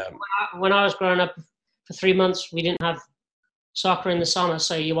 Yeah. And, when I was growing up, for 3 months we didn't have soccer in the summer,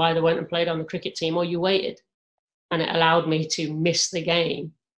 so you either went and played on the cricket team or you waited. And it allowed me to miss the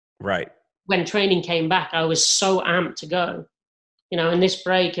game. Right. When training came back, I was so amped to go. In this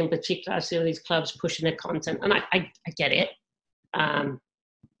break in particular, I see all these clubs pushing their content, and I get it.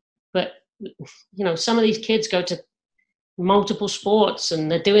 But, some of these kids go to multiple sports and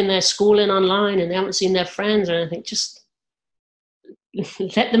they're doing their schooling online and they haven't seen their friends or anything. Just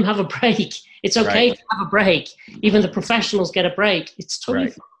let them have a break. It's okay to have a break. Even the professionals get a break. It's totally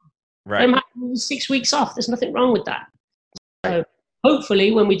fine. Right. Let them have 6 weeks off. There's nothing wrong with that. So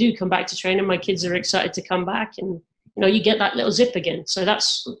hopefully when we do come back to training, my kids are excited to come back, and you get that little zip again. So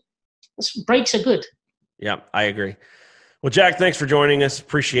that's breaks are good. Yeah, I agree. Well, Jack, thanks for joining us.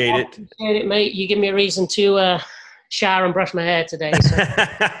 Appreciate it. Appreciate it, mate. You give me a reason to shower and brush my hair today. So.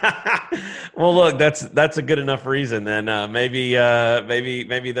 Well, look, that's a good enough reason. Then maybe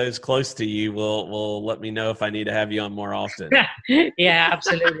those close to you will let me know if I need to have you on more often. Yeah,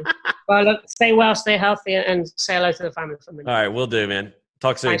 absolutely. Well, look, stay well, stay healthy, and say hello to the family for me. All right, will do, man.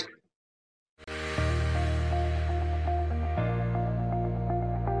 Talk soon. Thanks.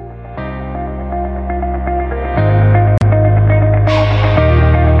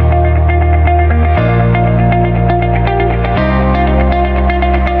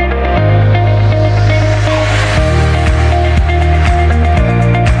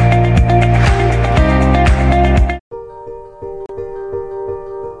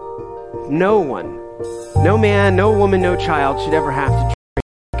 No one, no man, no woman, no child should ever have to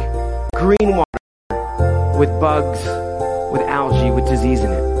drink green water with bugs, with algae, with disease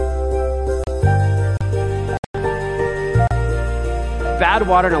in it. bad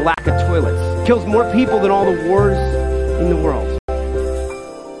water and a lack of toilets. It kills more people than all the wars in the world.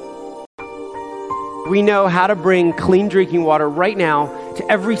 We know how to bring clean drinking water right now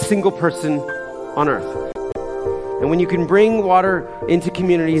to every single person on earth. And when you can bring water into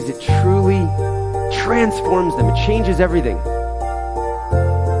communities, it truly transforms them. It changes everything.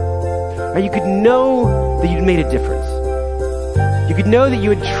 Or you could know that you'd made a difference. You could know that you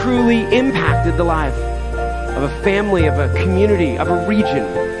had truly impacted the life of a family, of a community, of a region.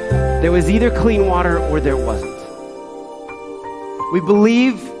 There was either clean water or there wasn't. We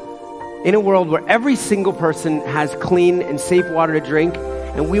believe in a world where every single person has clean and safe water to drink,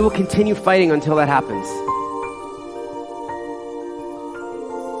 and we will continue fighting until that happens.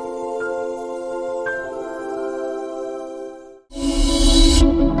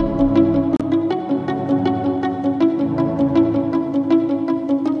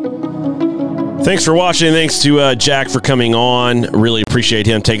 Thanks for watching. Thanks to Jack for coming on. Really appreciate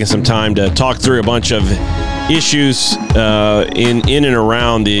him taking some time to talk through a bunch of issues in and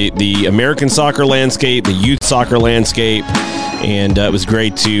around the American soccer landscape, the youth soccer landscape, and it was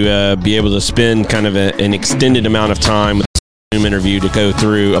great to be able to spend kind of an extended amount of time with the Zoom interview to go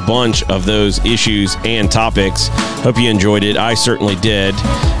through a bunch of those issues and topics. Hope you enjoyed it. I certainly did.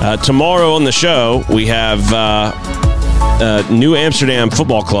 Tomorrow on the show, we have New Amsterdam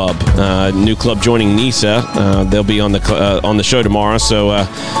Football Club, new club joining NISA. They'll be on the show tomorrow, so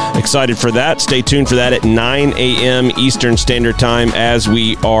excited for that. Stay tuned for that at 9 a.m. Eastern Standard Time, as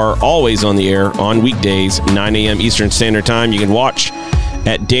we are always on the air on weekdays, 9 a.m. Eastern Standard Time. You can watch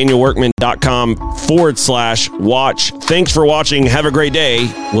at danielworkman.com/watch. Thanks for watching. Have a great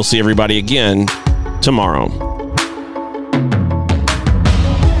day. We'll see everybody again tomorrow.